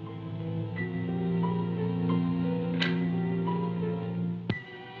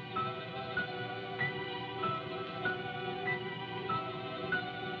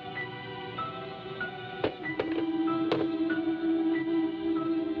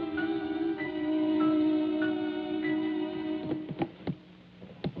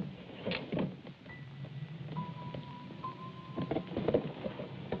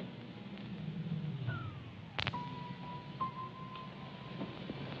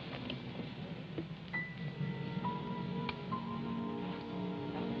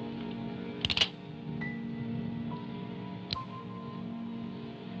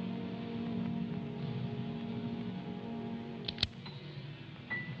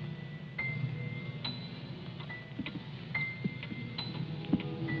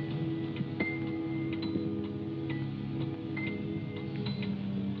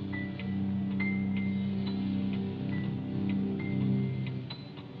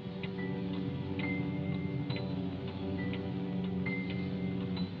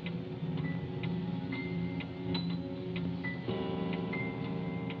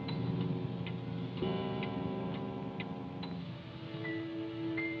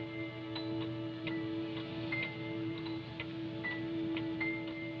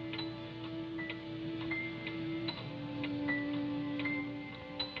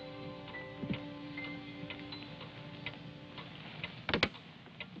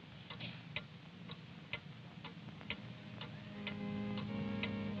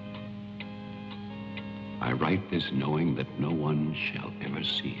 I write this knowing that no one shall ever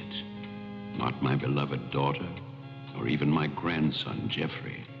see it. Not my beloved daughter, or even my grandson,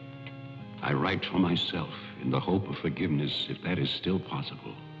 Jeffrey. I write for myself in the hope of forgiveness, if that is still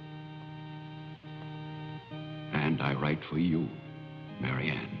possible. And I write for you,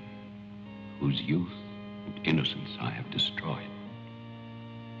 Marianne, whose youth and innocence I have destroyed.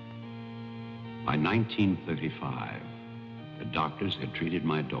 By 1935, the doctors had treated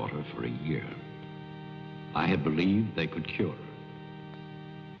my daughter for a year. I had believed they could cure her.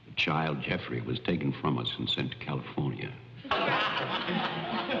 The child, Jeffrey, was taken from us and sent to California. I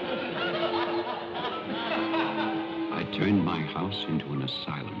turned my house into an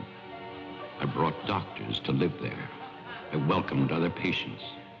asylum. I brought doctors to live there. I welcomed other patients.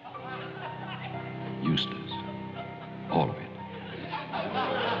 Useless. All of it.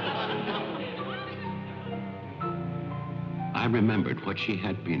 I remembered what she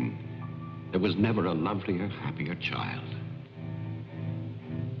had been. There was never a lovelier, happier child.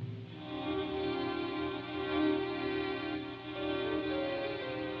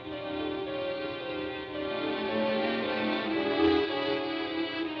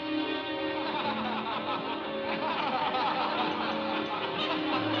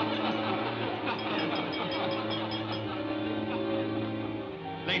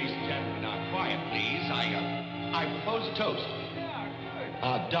 Ladies and gentlemen, now quiet, please. I propose a toast.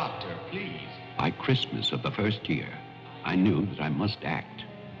 Doctor, please. By Christmas of the first year, I knew that I must act,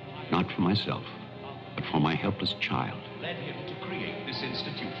 not for myself, but for my helpless child. Led him to create this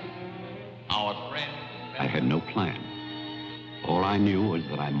institution. Our friend. I had no plan. All I knew was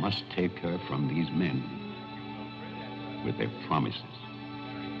that I must take her from these men with their promises,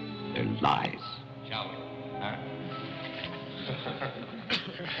 their lies. Shall we? Huh?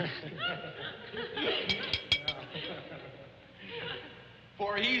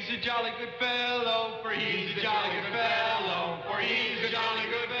 For he's a jolly good fellow, for he's a jolly good fellow, for he's a jolly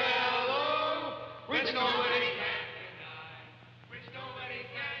good fellow, which nobody can deny, which nobody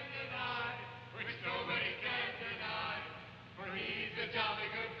can deny, which nobody can deny, for he's a jolly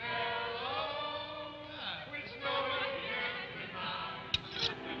good fellow, which nobody can deny.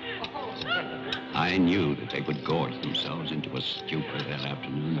 I knew that they would gorge themselves into a stupor that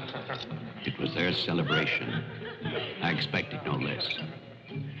afternoon. It was their celebration. I expected no less.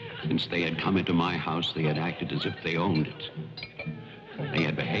 Since they had come into my house, they had acted as if they owned it. They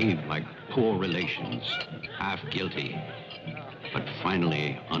had behaved like poor relations, half guilty, but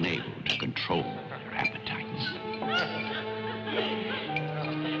finally unable to control their appetites.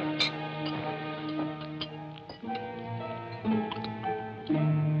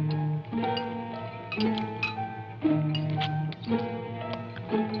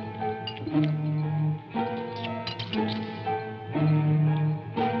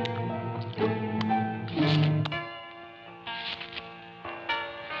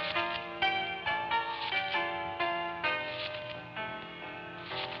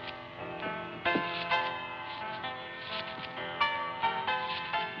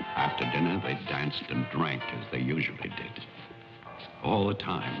 After dinner, they danced and drank as they usually did. All the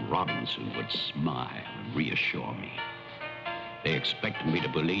time, Robinson would smile and reassure me. They expected me to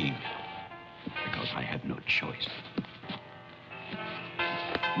believe, because I had no choice.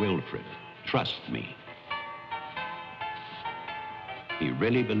 Wilfred, trust me. He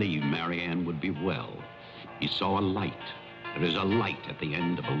really believed Marianne would be well. He saw a light. There is a light at the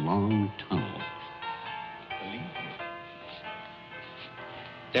end of a long tunnel. Believe me.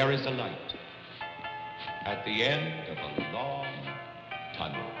 There is a light at the end of a long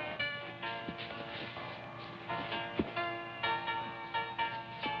tunnel.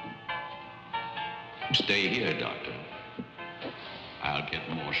 Stay here, Doctor. I'll get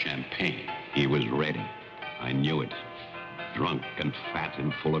more champagne. He was ready. I knew it. Drunk and fat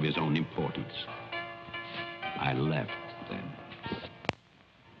and full of his own importance. I left then.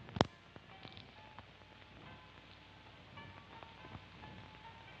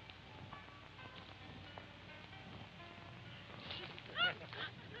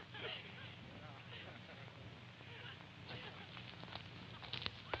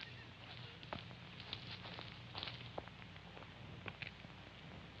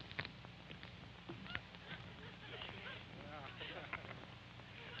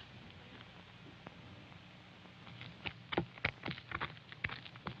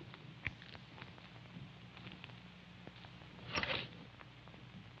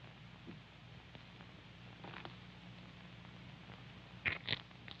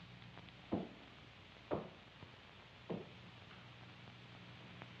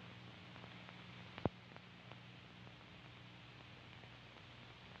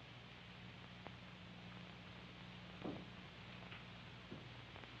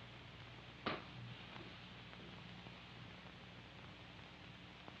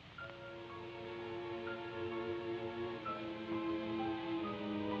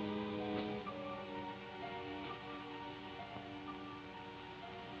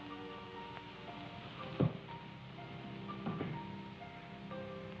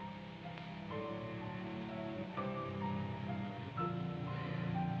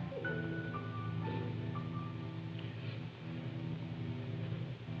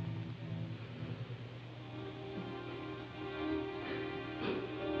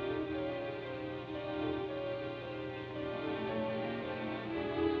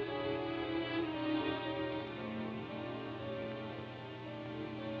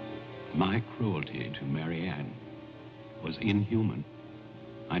 My cruelty to Marianne was inhuman.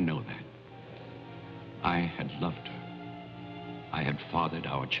 I know that. I had loved her. I had fathered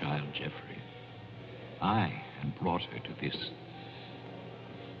our child, Jeffrey. I had brought her to this.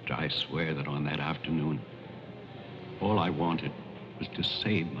 But I swear that on that afternoon, all I wanted was to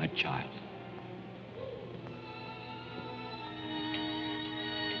save my child.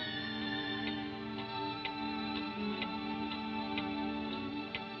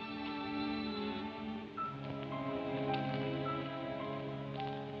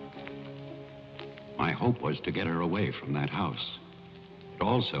 My hope was to get her away from that house. But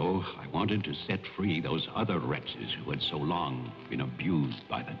also, I wanted to set free those other wretches who had so long been abused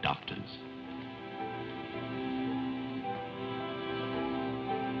by the doctors.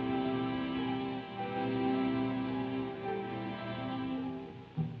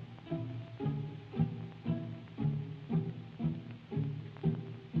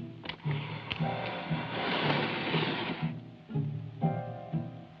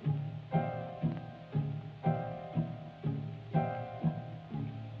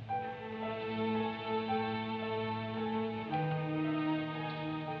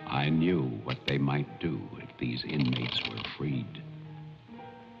 I knew what they might do if these inmates were freed.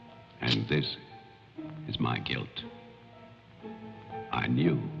 And this is my guilt. I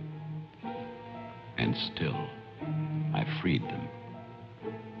knew. And still, I freed them.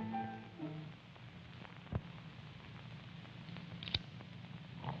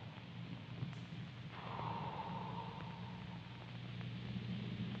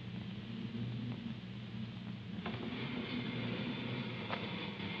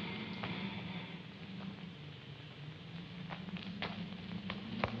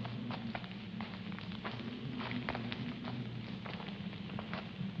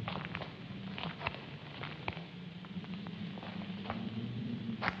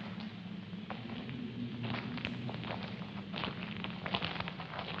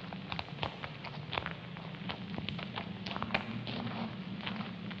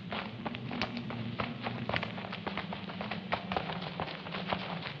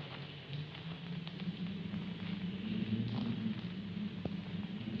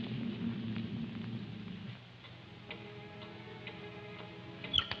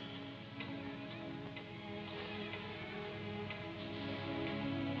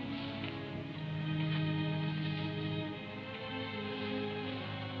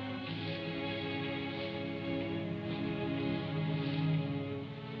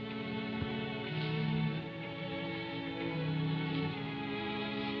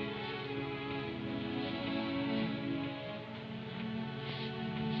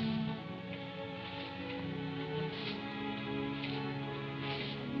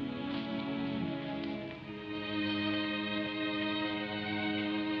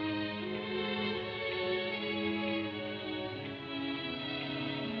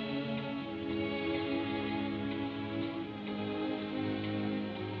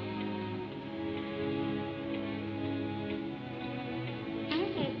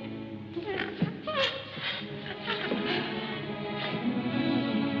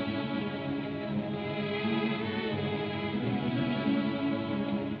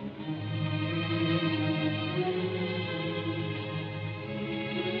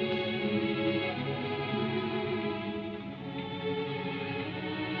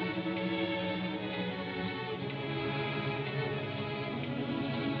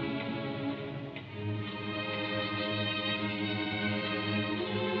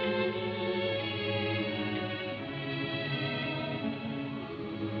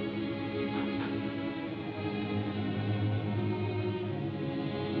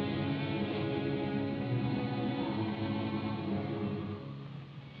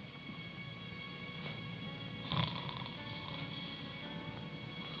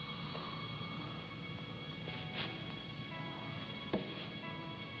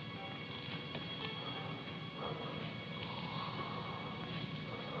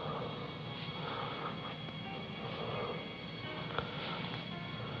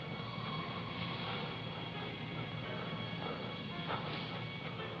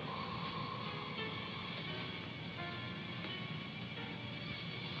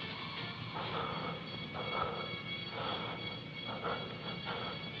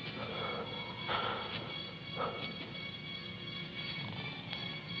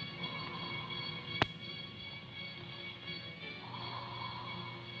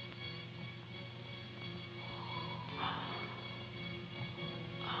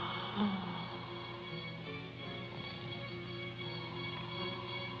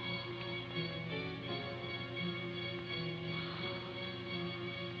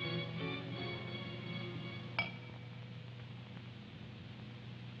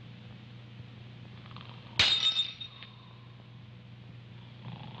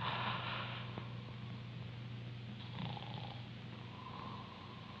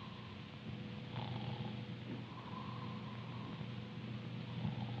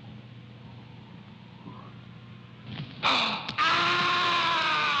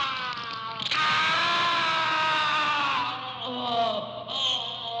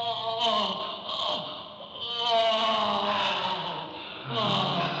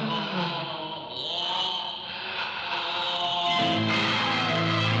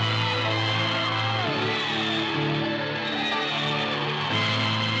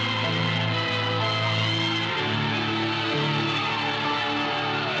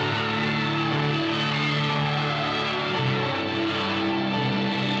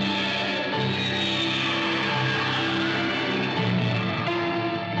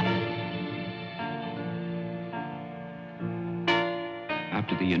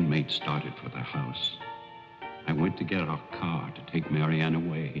 After the inmates started for their house, I went to get our car to take Marianne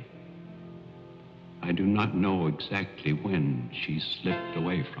away. I do not know exactly when she slipped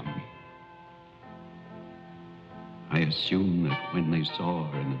away from me. I assume that when they saw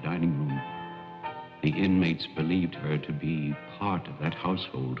her in the dining room, the inmates believed her to be part of that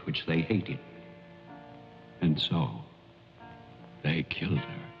household which they hated. And so, they killed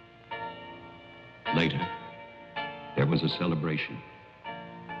her. Later, there was a celebration.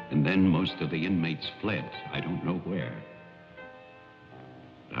 And then most of the inmates fled. I don't know where.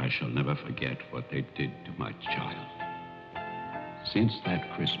 But I shall never forget what they did to my child. Since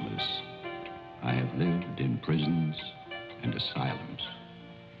that Christmas, I have lived in prisons and asylums.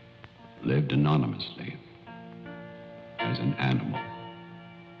 Lived anonymously, as an animal.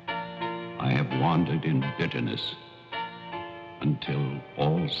 I have wandered in bitterness until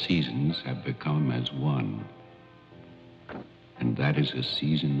all seasons have become as one. And that is a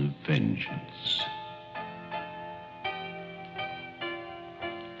season of vengeance.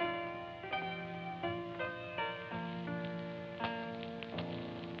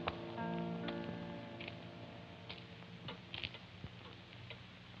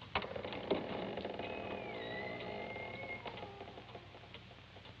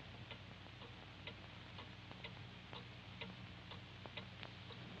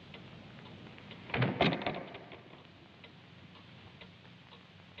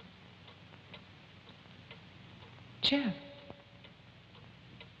 Jeff.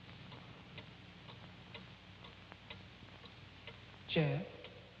 Jeff.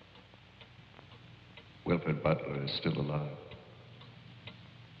 Wilfred Butler is still alive.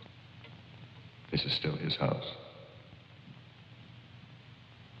 This is still his house.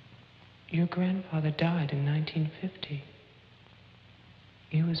 Your grandfather died in 1950.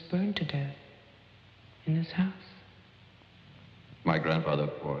 He was burned to death in this house. My grandfather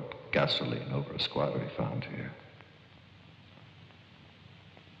poured gasoline over a squatter he found here.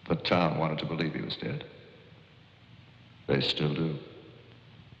 The town wanted to believe he was dead. They still do.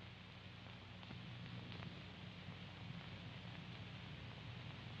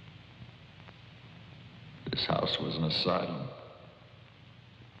 This house was an asylum.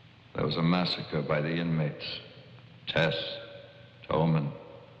 There was a massacre by the inmates. Tess, Tolman,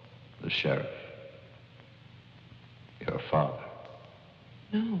 the sheriff. Your father.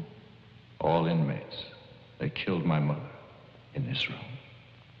 No. All inmates. They killed my mother in this room.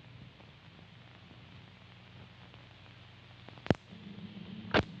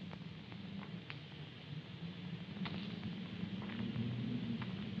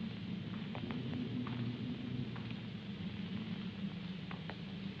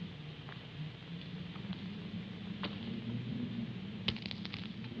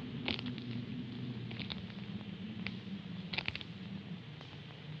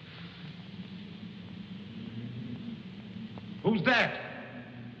 Who's that?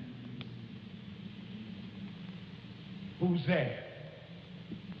 Who's there?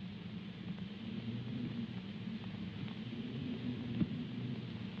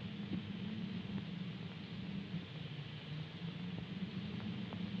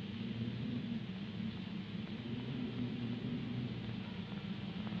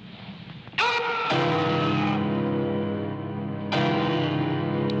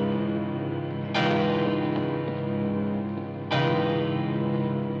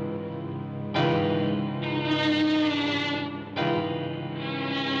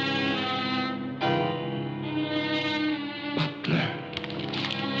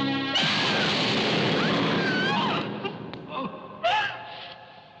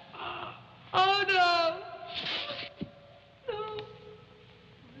 Oh, no. No. Oh,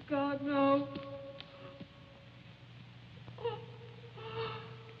 God, no.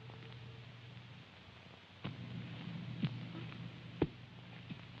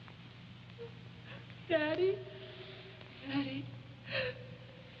 Daddy? Daddy?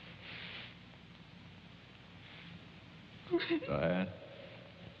 Diane?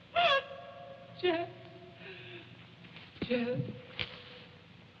 Jeff? Jeff?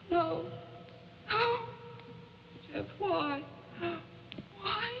 No. No. Jeff, why?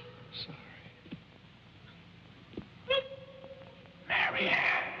 Why? Sorry. Marianne.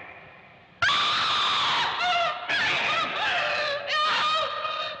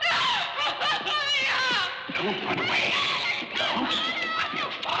 Don't run away. Don't. I'm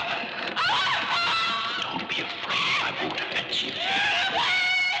your father. Don't be afraid. I won't hurt you.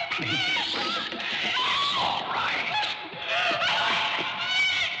 Please. It's all right.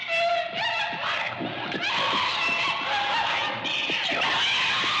 I won't hurt you. I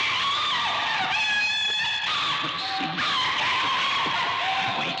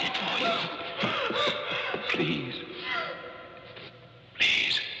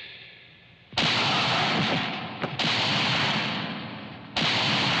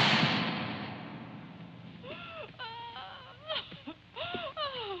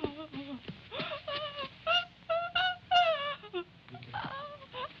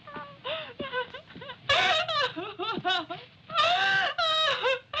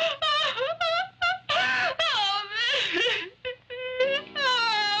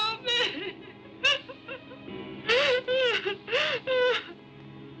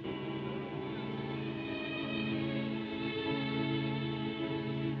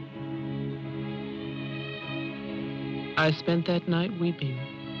I spent that night weeping.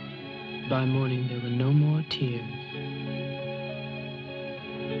 By morning, there were no more tears.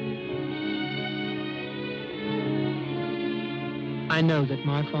 I know that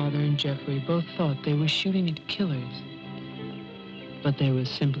my father and Jeffrey both thought they were shooting at killers, but they were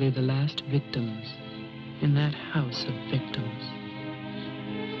simply the last victims in that house of victims.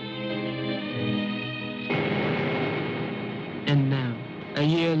 And now, a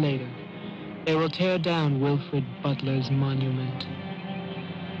year later, they will tear down Wilfred Butler's monument.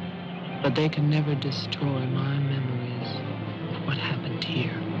 But they can never destroy my memories of what happened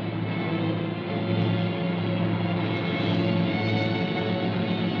here.